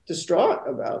distraught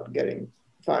about getting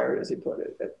fired, as he put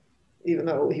it, even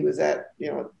though he was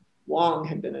long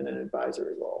had been in an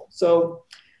advisory role. So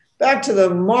back to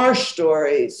the Marsh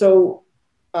story. So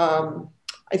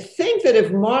I think that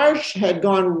if Marsh had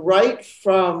gone right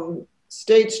from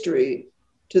State Street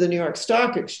to the New York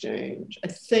Stock Exchange, I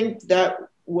think that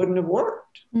wouldn't have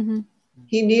worked. Mm-hmm.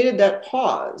 He needed that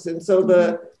pause. And so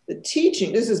the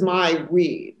teaching, this is my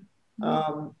read,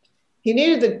 he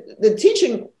needed the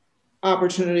teaching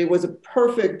opportunity was a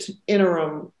perfect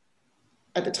interim.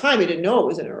 At the time, he didn't know it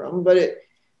was interim, but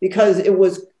because it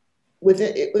was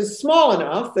small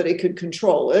enough that he could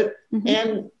control it, mm-hmm.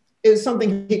 and is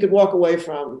something he could walk away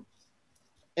from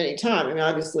anytime. I mean,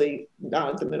 obviously not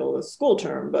at the middle of the school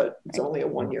term, but it's only a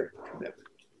 1-year commitment.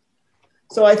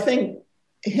 So I think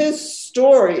his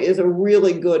story is a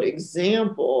really good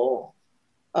example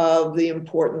of the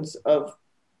importance of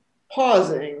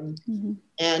pausing, mm-hmm.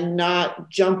 and not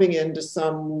jumping into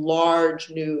some large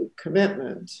new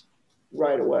commitment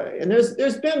right away. And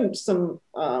there's been some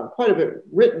quite a bit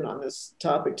written on this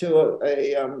topic too.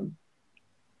 A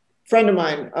friend of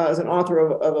mine is an author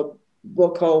of a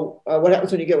book called What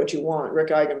Happens When You Get What You Want. Rick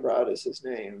Eigenbrod is his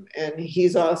name. And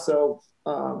he's also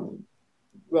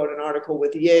wrote an article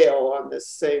with Yale on this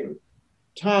same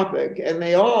topic. And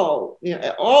they all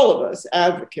of us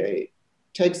advocate,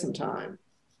 take some time.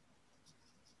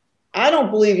 I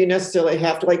don't believe you necessarily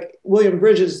have to, like William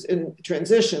Bridges in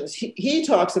Transitions, he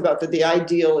talks about that the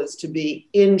ideal is to be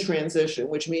in transition,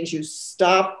 which means you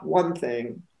stop one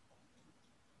thing,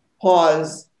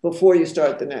 pause before you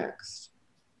start the next.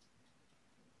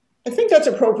 I think that's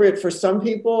appropriate for some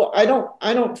people. I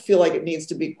don't feel like it needs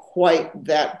to be quite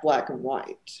that black and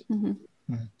white. Mm-hmm.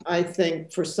 I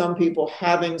think for some people,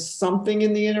 having something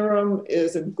in the interim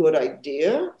is a good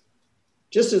idea,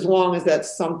 just as long as that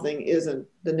something isn't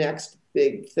the next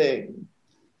big thing,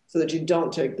 so that you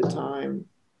don't take the time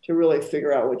to really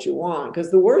figure out what you want.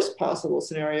 Because the worst possible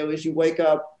scenario is you wake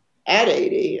up at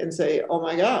 80 and say, oh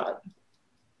my God.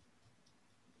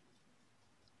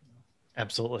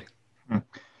 Absolutely.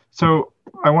 So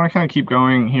I want to kind of keep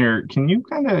going here. Can you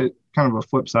kind of a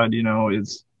flip side,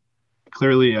 is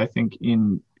clearly, I think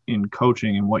in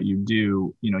coaching and what you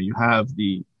do, you have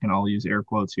and I'll use air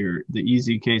quotes here, the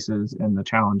easy cases and the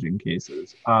challenging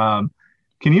cases.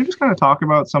 Can you just kind of talk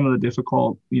about some of the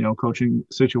difficult, coaching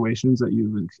situations that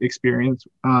you've experienced,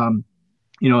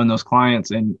 in those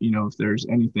clients, and, if there's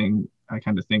anything, I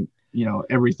kind of think,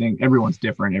 everyone's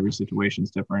different, every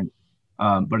situation's different.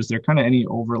 But is there kind of any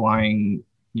overlying,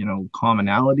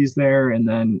 commonalities there? And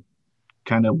then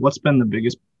kind of what's been the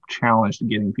biggest challenge to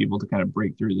getting people to kind of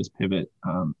break through this pivot,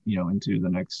 into the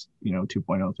next,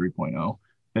 2.0, 3.0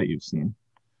 that you've seen?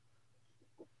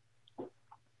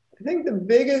 I think the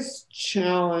biggest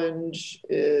challenge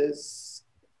is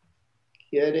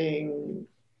back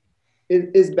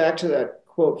to that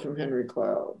quote from Henry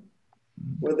Cloud,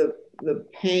 where the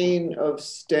pain of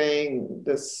staying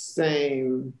the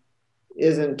same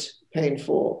isn't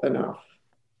painful enough.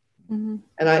 Mm-hmm.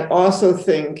 And I also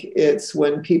think it's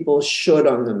when people should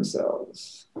on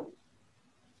themselves.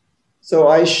 So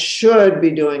I should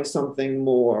be doing something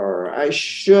more. I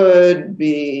should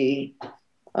be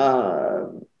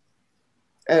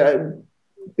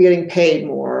getting paid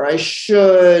more. I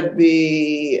should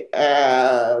be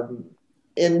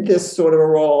in this sort of a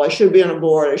role. I should be on a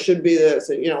board. I should be this,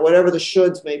 whatever the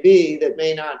shoulds may be that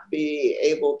may not be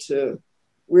able to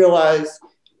realize.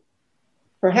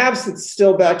 Perhaps it's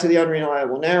still back to the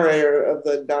unreliable narrator of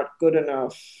the not good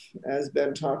enough, as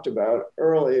Ben talked about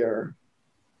earlier.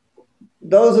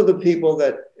 Those are the people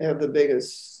that have the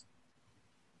biggest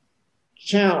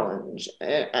challenge.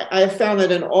 I found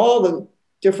that in all the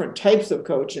different types of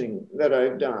coaching that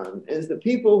I've done, is the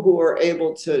people who are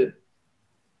able to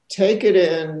take it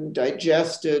in,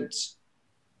 digest it,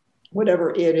 whatever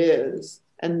it is,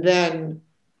 and then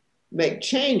make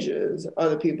changes are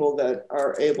the people that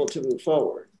are able to move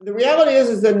forward. The reality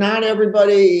is that not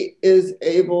everybody is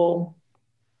able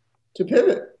to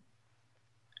pivot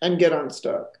and get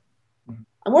unstuck.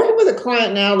 I'm working with a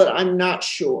client now that I'm not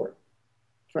sure,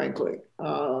 frankly,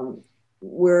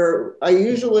 where I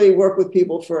usually work with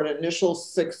people for an initial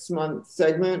 6-month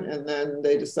segment, and then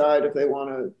they decide if they want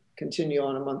to continue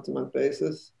on a month-to-month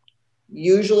basis.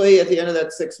 Usually at the end of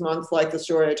that 6 months, like the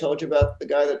story I told you about the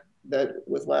guy that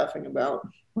was laughing about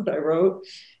what I wrote,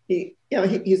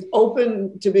 he's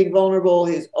open to being vulnerable.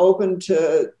 He's open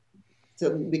to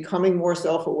becoming more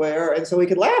self-aware. And so we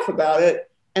could laugh about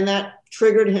it. And that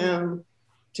triggered him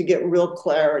to get real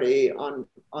clarity on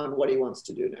what he wants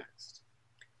to do next.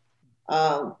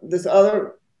 This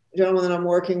other gentleman that I'm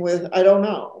working with, I don't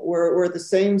know. We're at the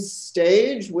same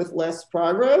stage with less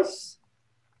progress.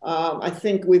 I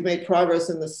think we've made progress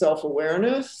in the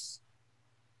self-awareness.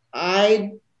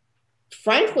 I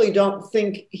frankly don't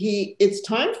think it's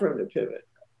time for him to pivot.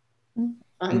 Mm-hmm.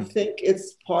 I think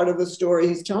it's part of the story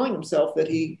he's telling himself that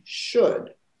he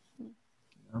should.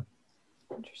 Yeah.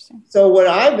 Interesting. So what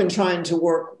I've been trying to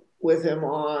work with him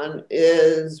on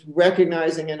is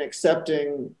recognizing and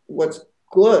accepting what's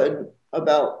good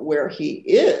about where he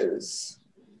is.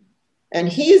 And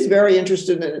he's very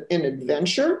interested in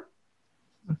adventure,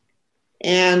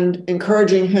 and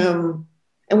encouraging him.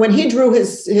 And when he drew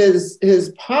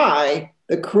his pie,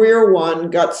 the career one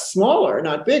got smaller,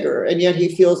 not bigger. And yet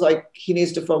he feels like he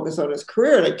needs to focus on his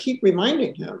career. And I keep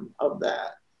reminding him of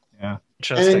that. Yeah.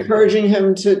 And encouraging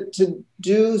him to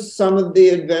do some of the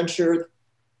adventure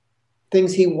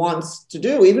things he wants to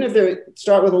do, even if they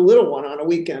start with a little one on a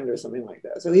weekend or something like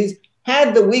that. So he's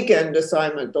had the weekend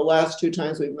assignment the last 2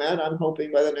 times we've met. I'm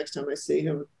hoping by the next time I see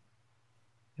him,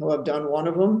 he'll have done one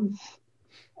of them.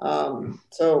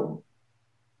 So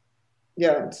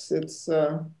yeah, it's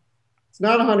not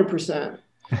 100%.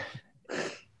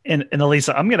 And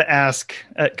Elisa, I'm going to ask,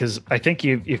 because I think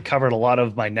you've covered a lot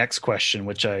of my next question,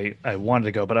 which I wanted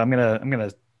to go, but I'm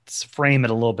gonna frame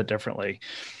it a little bit differently.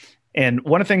 And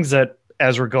one of the things that,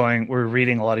 as we're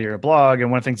reading a lot of your blog, and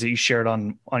one of the things that you shared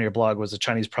on your blog was a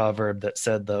Chinese proverb that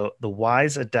said the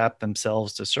wise adapt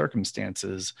themselves to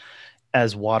circumstances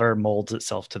as water molds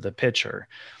itself to the pitcher.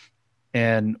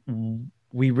 And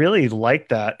we really like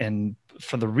that and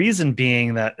for the reason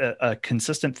being that a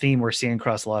consistent theme we're seeing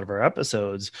across a lot of our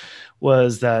episodes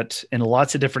was that in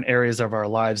lots of different areas of our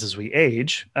lives as we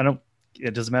age,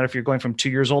 it doesn't matter if you're going from 2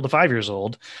 years old to 5 years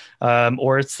old,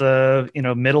 or it's the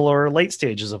middle or late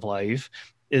stages of life,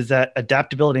 is that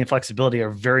adaptability and flexibility are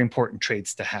very important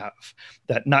traits to have.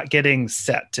 That not getting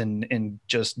set and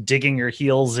just digging your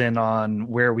heels in on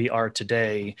where we are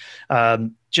today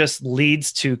just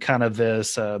leads to kind of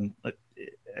this,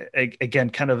 again,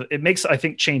 kind of, it makes, I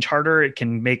think, change harder. It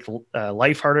can make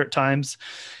life harder at times.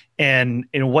 And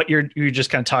what you're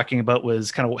just kind of talking about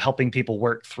was kind of helping people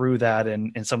work through that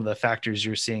and some of the factors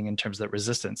you're seeing in terms of that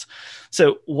resistance.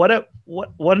 So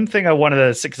one thing I wanted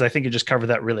to say, because I think you just covered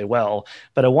that really well,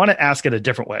 but I want to ask it a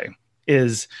different way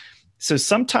is, so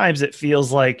sometimes it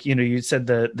feels like, you said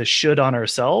the should on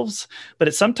ourselves,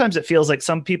 but sometimes it feels like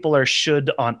some people are should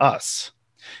on us.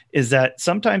 Is that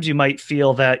sometimes you might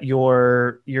feel that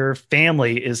your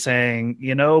family is saying,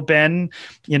 Ben,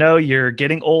 you're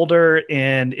getting older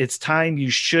and it's time you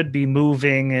should be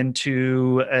moving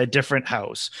into a different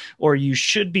house, or you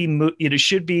should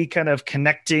be kind of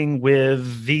connecting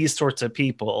with these sorts of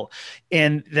people.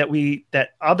 And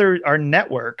our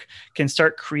network can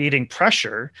start creating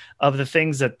pressure of the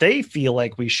things that they feel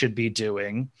like we should be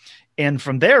doing. And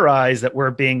from their eyes that we're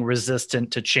being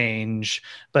resistant to change,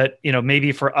 but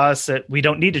maybe for us that we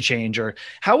don't need to change. Or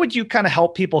how would you kind of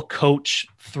help people coach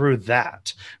through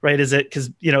that, right? Is it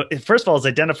because first of all, is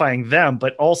identifying them,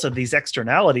 but also these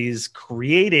externalities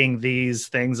creating these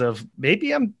things of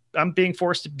maybe I'm being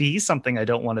forced to be something I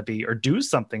don't want to be, or do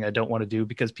something I don't want to do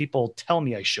because people tell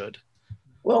me I should.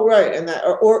 Well, right, and that,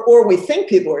 or we think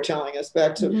people are telling us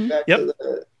back to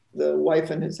the wife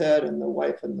in his head and the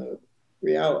wife in the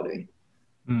reality.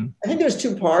 I think there's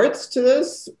two parts to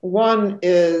this. One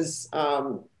is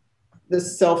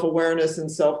this self-awareness and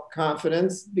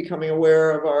self-confidence, becoming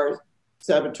aware of our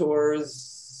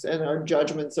saboteurs and our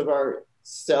judgments of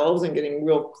ourselves and getting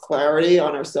real clarity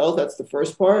on ourselves. That's the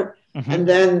first part. Mm-hmm. And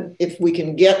then if we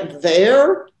can get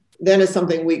there, then it's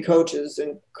something we coaches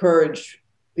encourage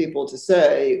people to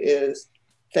say is,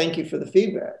 thank you for the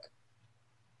feedback.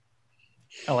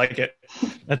 I like it.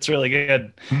 That's really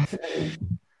good.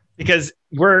 Because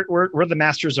we're the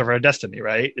masters of our destiny,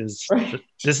 right? This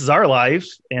is our life,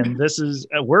 and this is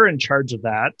we're in charge of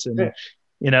that.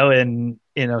 And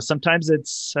sometimes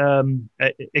it's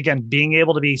again being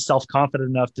able to be self-confident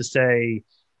enough to say,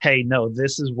 hey, no,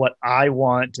 this is what I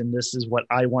want, and this is what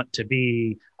I want to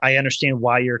be. I understand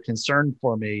why you're concerned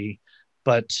for me,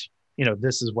 but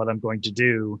this is what I'm going to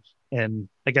do. And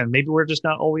again, maybe we're just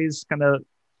not always kind of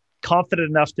confident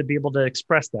enough to be able to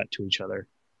express that to each other.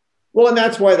 Well, and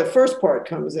that's why the first part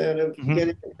comes in of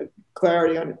getting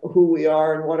clarity on who we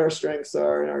are and what our strengths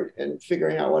are, and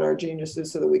figuring out what our genius is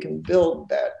so that we can build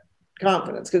that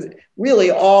confidence. Because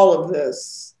really all of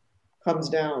this comes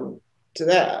down to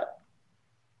that.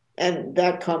 And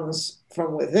that comes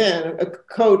from within. A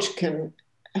coach can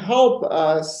help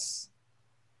us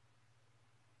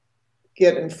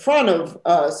get in front of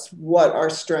us what our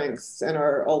strengths and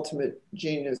our ultimate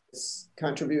genius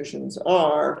contributions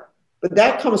are. But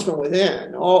that comes from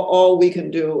within. All we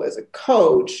can do as a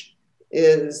coach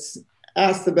is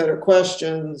ask the better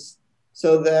questions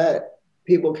so that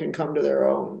people can come to their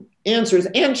own answers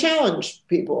and challenge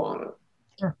people on it.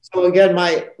 Sure. So again,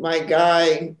 my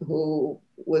guy who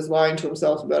was lying to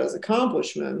himself about his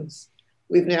accomplishments,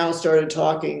 we've now started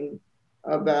talking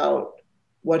about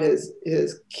what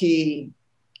his key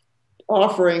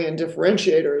offering and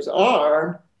differentiators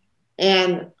are.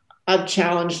 And I've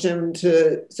challenged him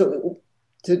to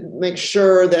make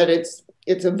sure that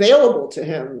it's available to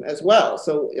him as well.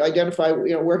 So identify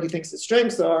where he thinks his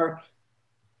strengths are.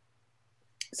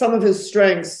 Some of his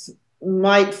strengths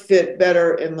might fit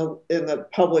better in the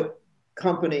public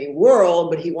company world,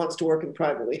 but he wants to work in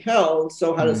privately held.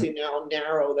 So how does he now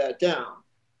narrow that down?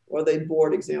 Or the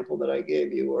board example that I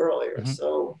gave you earlier. Mm-hmm.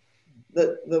 So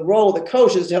the role of the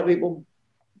coach is to help people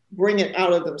bring it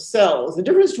out of themselves. The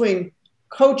difference between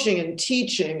coaching and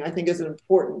teaching, I think, is an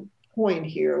important point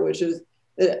here, which is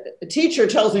that a teacher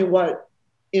tells me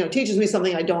teaches me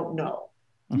something I don't know.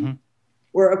 Mm-hmm.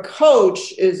 Where a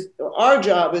coach our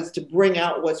job is to bring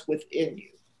out what's within you.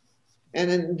 And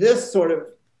in this sort of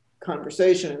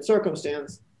conversation and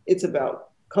circumstance, it's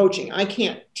about coaching. I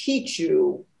can't teach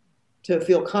you to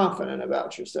feel confident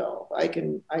about yourself. I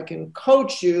can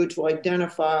coach you to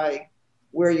identify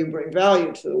where you bring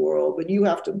value to the world, but you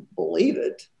have to believe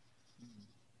it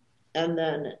and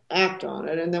then act on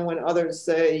it. And then when others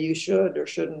say you should or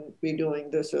shouldn't be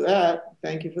doing this or that,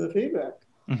 thank you for the feedback.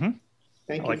 Mm-hmm.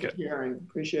 Thank you for hearing.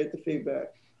 Appreciate the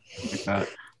feedback. Like that.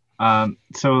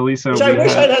 So Elisa, which I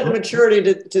wish I'd had the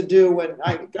maturity to do when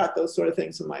I got those sort of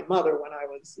things from my mother when I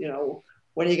was,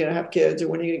 when are you going to have kids, or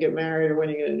when are you going to get married, or when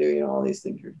are you going to do, all these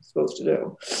things you're supposed to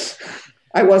do.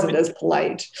 I wasn't as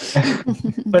polite.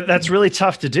 But that's really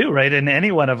tough to do, right? In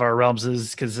any one of our realms,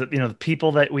 is because, the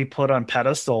people that we put on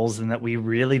pedestals and that we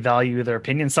really value their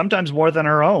opinion, sometimes more than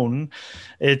our own,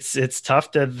 it's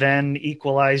tough to then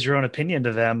equalize your own opinion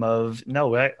to them of,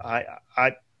 no,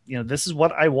 I this is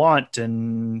what I want.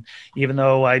 And even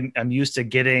though I'm used to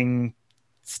getting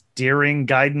steering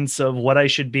guidance of what I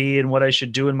should be and what I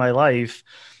should do in my life,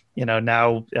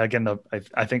 now again,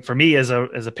 I think for me as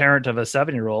a parent of a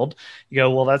 7-year-old, you go,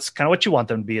 well, that's kind of what you want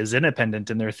them to be, is independent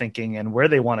in their thinking and where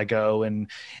they want to go and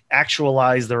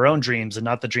actualize their own dreams and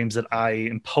not the dreams that I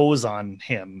impose on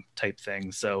him type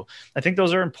thing. So I think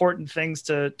those are important things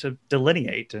to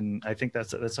delineate. And I think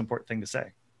that's an important thing to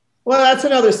say. Well, that's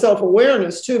another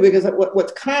self-awareness too, because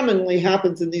what commonly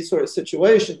happens in these sort of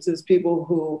situations is people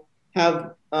who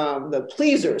have the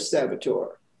pleaser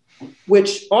saboteur,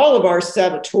 which all of our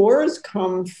saboteurs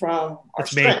come from our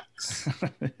strengths.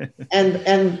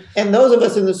 and those of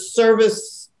us in the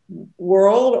service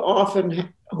world,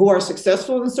 often who are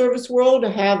successful in the service world,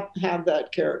 have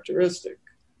that characteristic.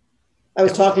 I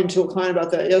was talking to a client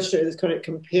about that yesterday, this kind of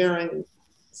comparing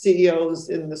CEOs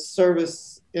in the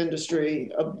service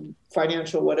industry of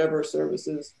financial whatever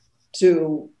services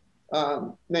to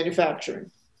manufacturing.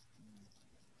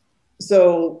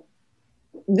 So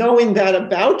knowing that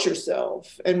about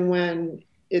yourself, and when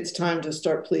it's time to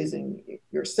start pleasing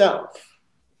yourself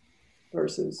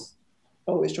versus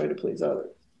always trying to please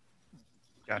others.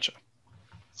 Gotcha.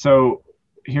 So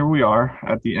here we are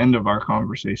at the end of our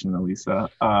conversation, Elisa.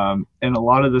 And a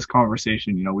lot of this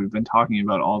conversation, we've been talking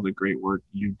about all the great work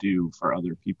you do for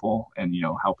other people and,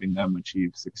 helping them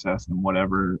achieve success in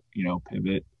whatever,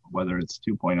 pivot, whether it's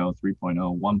 2.0,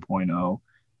 3.0,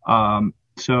 1.0.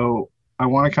 So I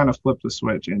want to kind of flip the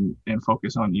switch and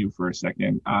focus on you for a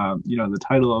second. The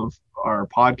title of our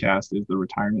podcast is the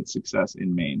Retirement Success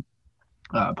in Maine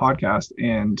podcast.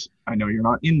 And I know you're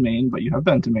not in Maine, but you have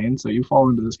been to Maine, so you fall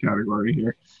into this category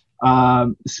here.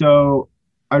 So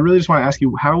I really just want to ask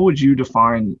you, how would you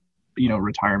define,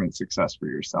 retirement success for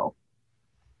yourself?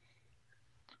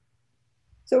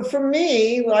 So for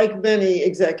me, like many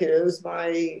executives,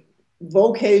 my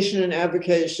vocation and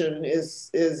avocation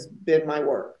is been my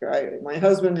work. My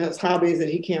husband has hobbies that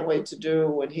he can't wait to do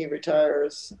when he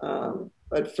retires.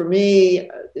 But for me,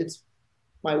 it's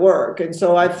my work. And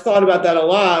so I've thought about that a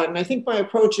lot. And I think my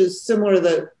approach is similar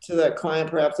to that client.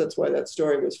 Perhaps that's why that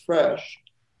story was fresh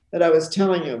that I was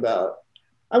telling you about.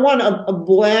 I want a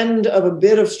blend of a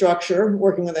bit of structure,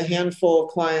 working with a handful of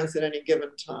clients at any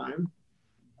given time.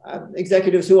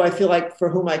 Executives who I feel like for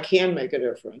whom I can make a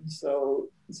difference. So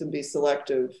to be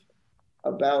selective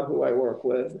about who I work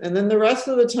with. And then the rest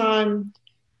of the time,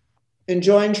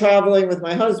 enjoying traveling with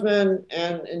my husband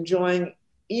and enjoying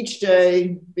each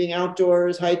day being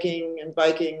outdoors, hiking and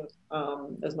biking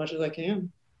as much as I can,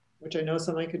 which I know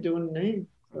somebody could do in Maine.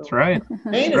 So that's right.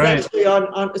 Maine is actually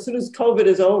on, as soon as COVID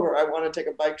is over, I want to take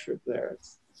a bike trip there.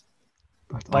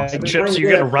 Bike trip, so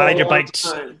you're going to ride your bike.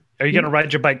 Are you going to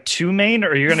ride your bike to Maine,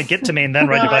 or are you going to get to Maine, then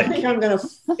ride your bike? I think I'm going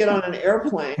to get on an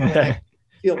airplane when I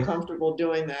feel comfortable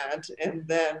doing that, and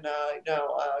then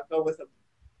go with a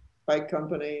bike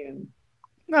company. And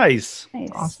Nice.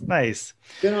 Awesome. Nice.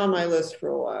 Been on my list for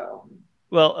a while.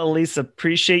 Well, Elisa,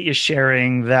 appreciate you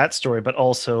sharing that story, but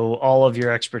also all of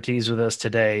your expertise with us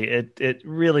today. It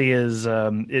really is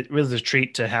a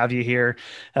treat to have you here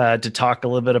to talk a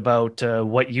little bit about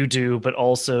what you do, but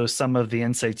also some of the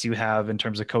insights you have in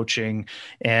terms of coaching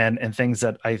and things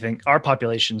that I think our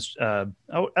populations, I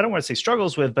don't want to say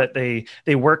struggles with, but they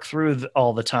work through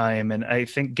all the time. And I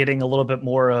think getting a little bit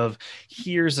more of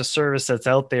here's a service that's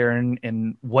out there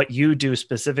and what you do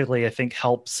specifically, I think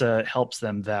helps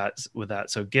them with that.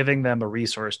 So giving them a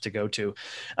resource to go to.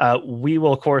 We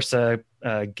will, of course,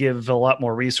 give a lot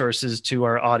more resources to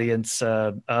our audience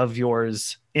of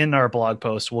yours in our blog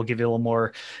post. We'll give you a little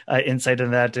more insight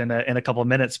in that in a couple of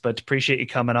minutes, but appreciate you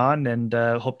coming on and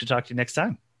hope to talk to you next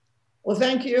time. Well,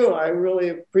 thank you. I really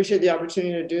appreciate the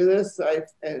opportunity to do this.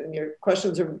 And your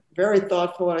questions are very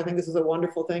thoughtful. And I think this is a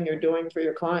wonderful thing you're doing for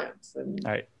your clients. All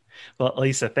right. Well,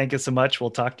 Elisa, thank you so much. We'll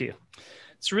talk to you.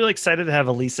 It's really excited to have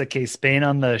Elisa K. Spain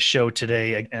on the show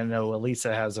today. I know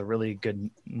Elisa has a really good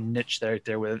niche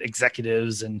there with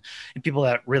executives and people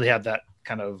that really have that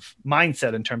kind of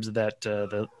mindset in terms of that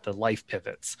the life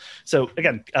pivots. So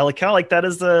again, I kind of like that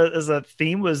as a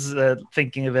theme, was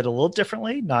thinking of it a little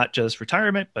differently, not just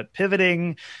retirement, but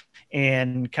pivoting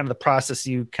and kind of the process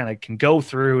you kind of can go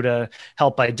through to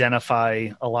help identify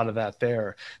a lot of that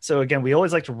there. So again, we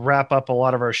always like to wrap up a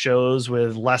lot of our shows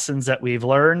with lessons that we've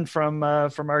learned from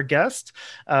our guest.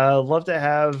 Love to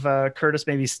have Curtis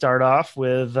maybe start off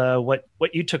with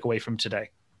what you took away from today.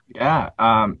 Yeah,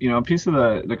 a piece of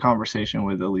the conversation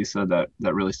with Elisa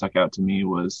that really stuck out to me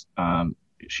was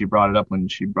she brought it up when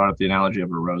she brought up the analogy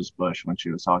of a rose bush when she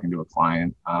was talking to a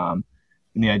client, and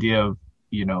the idea of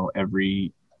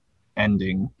every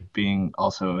ending being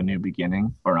also a new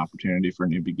beginning or an opportunity for a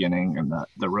new beginning, and that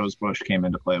the rose bush came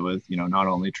into play with not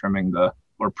only trimming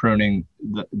or pruning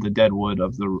the dead wood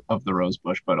of the rose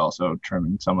bush, but also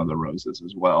trimming some of the roses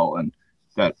as well, and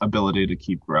that ability to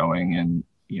keep growing and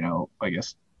I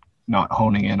guess not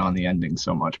honing in on the ending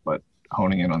so much, but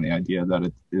honing in on the idea that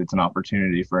it's an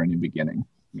opportunity for a new beginning.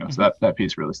 So that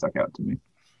piece really stuck out to me.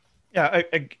 Yeah,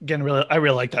 I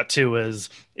really like that too. Is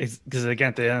because again,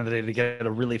 at the end of the day, to get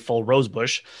a really full rose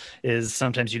bush, is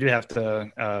sometimes you do have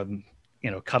to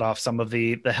cut off some of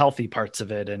the healthy parts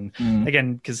of it, and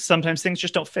again, because sometimes things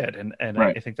just don't fit. And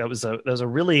right. I think that was a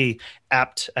really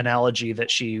apt analogy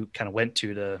that she kind of went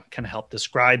to kind of help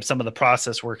describe some of the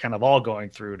process we're kind of all going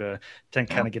through to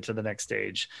kind of get to the next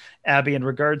stage. Abby, in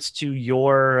regards to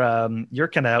your kind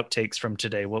of outtakes from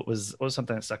today, what was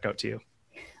something that stuck out to you?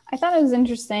 I thought it was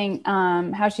interesting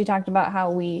how she talked about how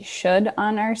we should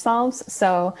on ourselves.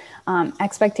 So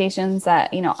expectations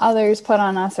that, others put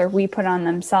on us or we put on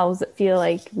themselves that feel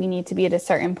like we need to be at a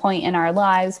certain point in our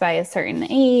lives by a certain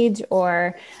age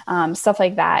or stuff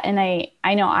like that. And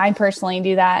I know I personally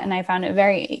do that. And I found it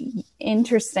very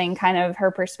interesting, kind of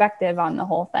her perspective on the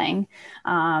whole thing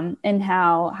and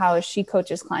how she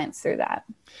coaches clients through that.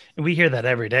 And we hear that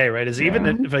every day, right? Is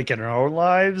even like in our own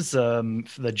lives,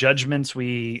 the judgments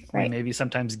we maybe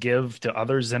sometimes give to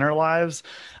others in our lives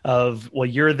of, well,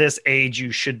 you're this age,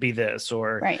 you should be this,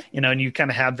 or, and you kind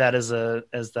of have that as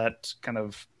that kind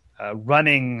of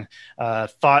running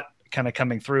thought kind of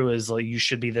coming through is like, you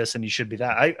should be this and you should be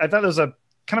that. I thought it was a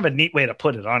kind of a neat way to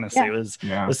put it, honestly. It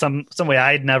was some way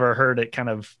I'd never heard it kind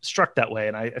of struck that way.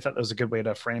 And I thought that was a good way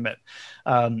to frame it.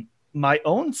 My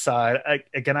own side,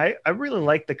 I really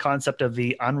like the concept of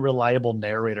the unreliable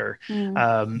narrator.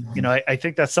 I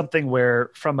think that's something where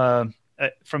from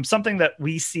something that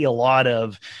we see a lot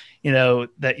of,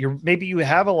 that maybe you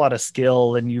have a lot of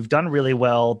skill and you've done really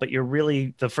well, but you're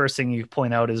really, the first thing you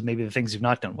point out is maybe the things you've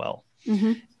not done well.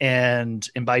 And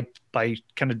by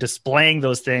kind of displaying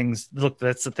those things, look,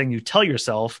 that's the thing you tell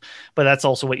yourself, but that's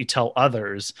also what you tell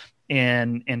others.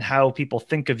 And how people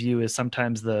think of you is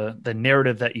sometimes the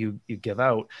narrative that you give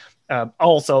out.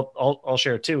 Also, I'll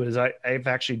share too, is I've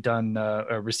actually done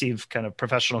received kind of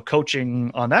professional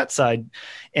coaching on that side.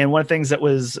 And one of the things that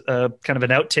was kind of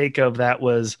an outtake of that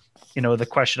was, the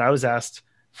question I was asked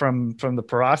from the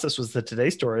process was the Today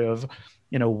Story of,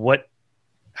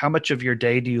 how much of your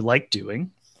day do you like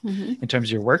doing in terms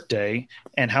of your work day?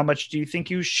 And how much do you think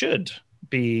you should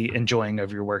be enjoying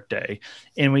of your work day?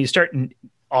 And when you start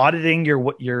auditing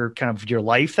your kind of your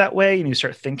life that way, and you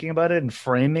start thinking about it and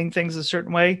framing things a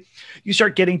certain way, you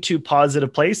start getting to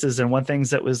positive places. And one thing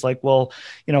that was like, well,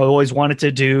 I always wanted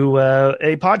to do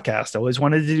a podcast. I always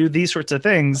wanted to do these sorts of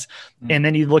things. And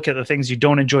then you look at the things you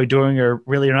don't enjoy doing or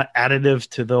really are not additive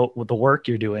to the work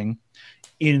you're doing.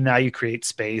 And now you create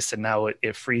space, and now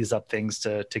it frees up things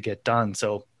to get done.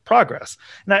 So progress.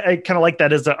 And I kind of like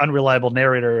that as an unreliable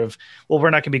narrator of, well, we're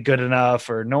not going to be good enough,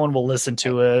 or no one will listen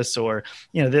to us, or,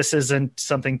 this isn't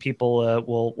something people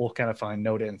will kind of find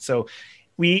note in. So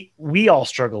we all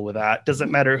struggle with that. Doesn't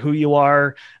matter who you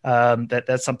are,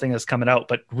 that's something that's coming out,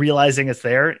 but realizing it's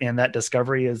there, and that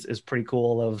discovery is pretty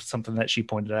cool of something that she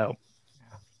pointed out.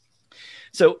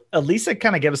 So Elisa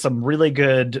kind of gave us some really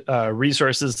good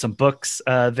resources, some books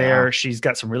there. She's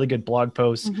got some really good blog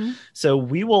posts. So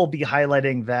we will be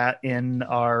highlighting that in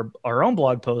our own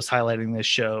blog post, highlighting this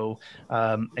show.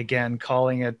 Again,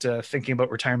 calling it Thinking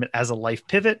About Retirement as a Life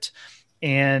Pivot.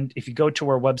 And if you go to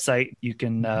our website, you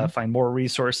can find more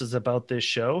resources about this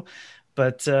show.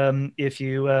 But if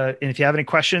you have any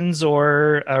questions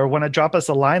or want to drop us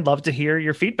a line, love to hear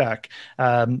your feedback.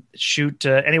 Shoot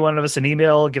any one of us an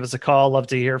email, give us a call. Love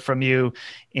to hear from you.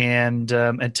 And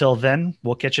until then,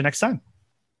 we'll catch you next time.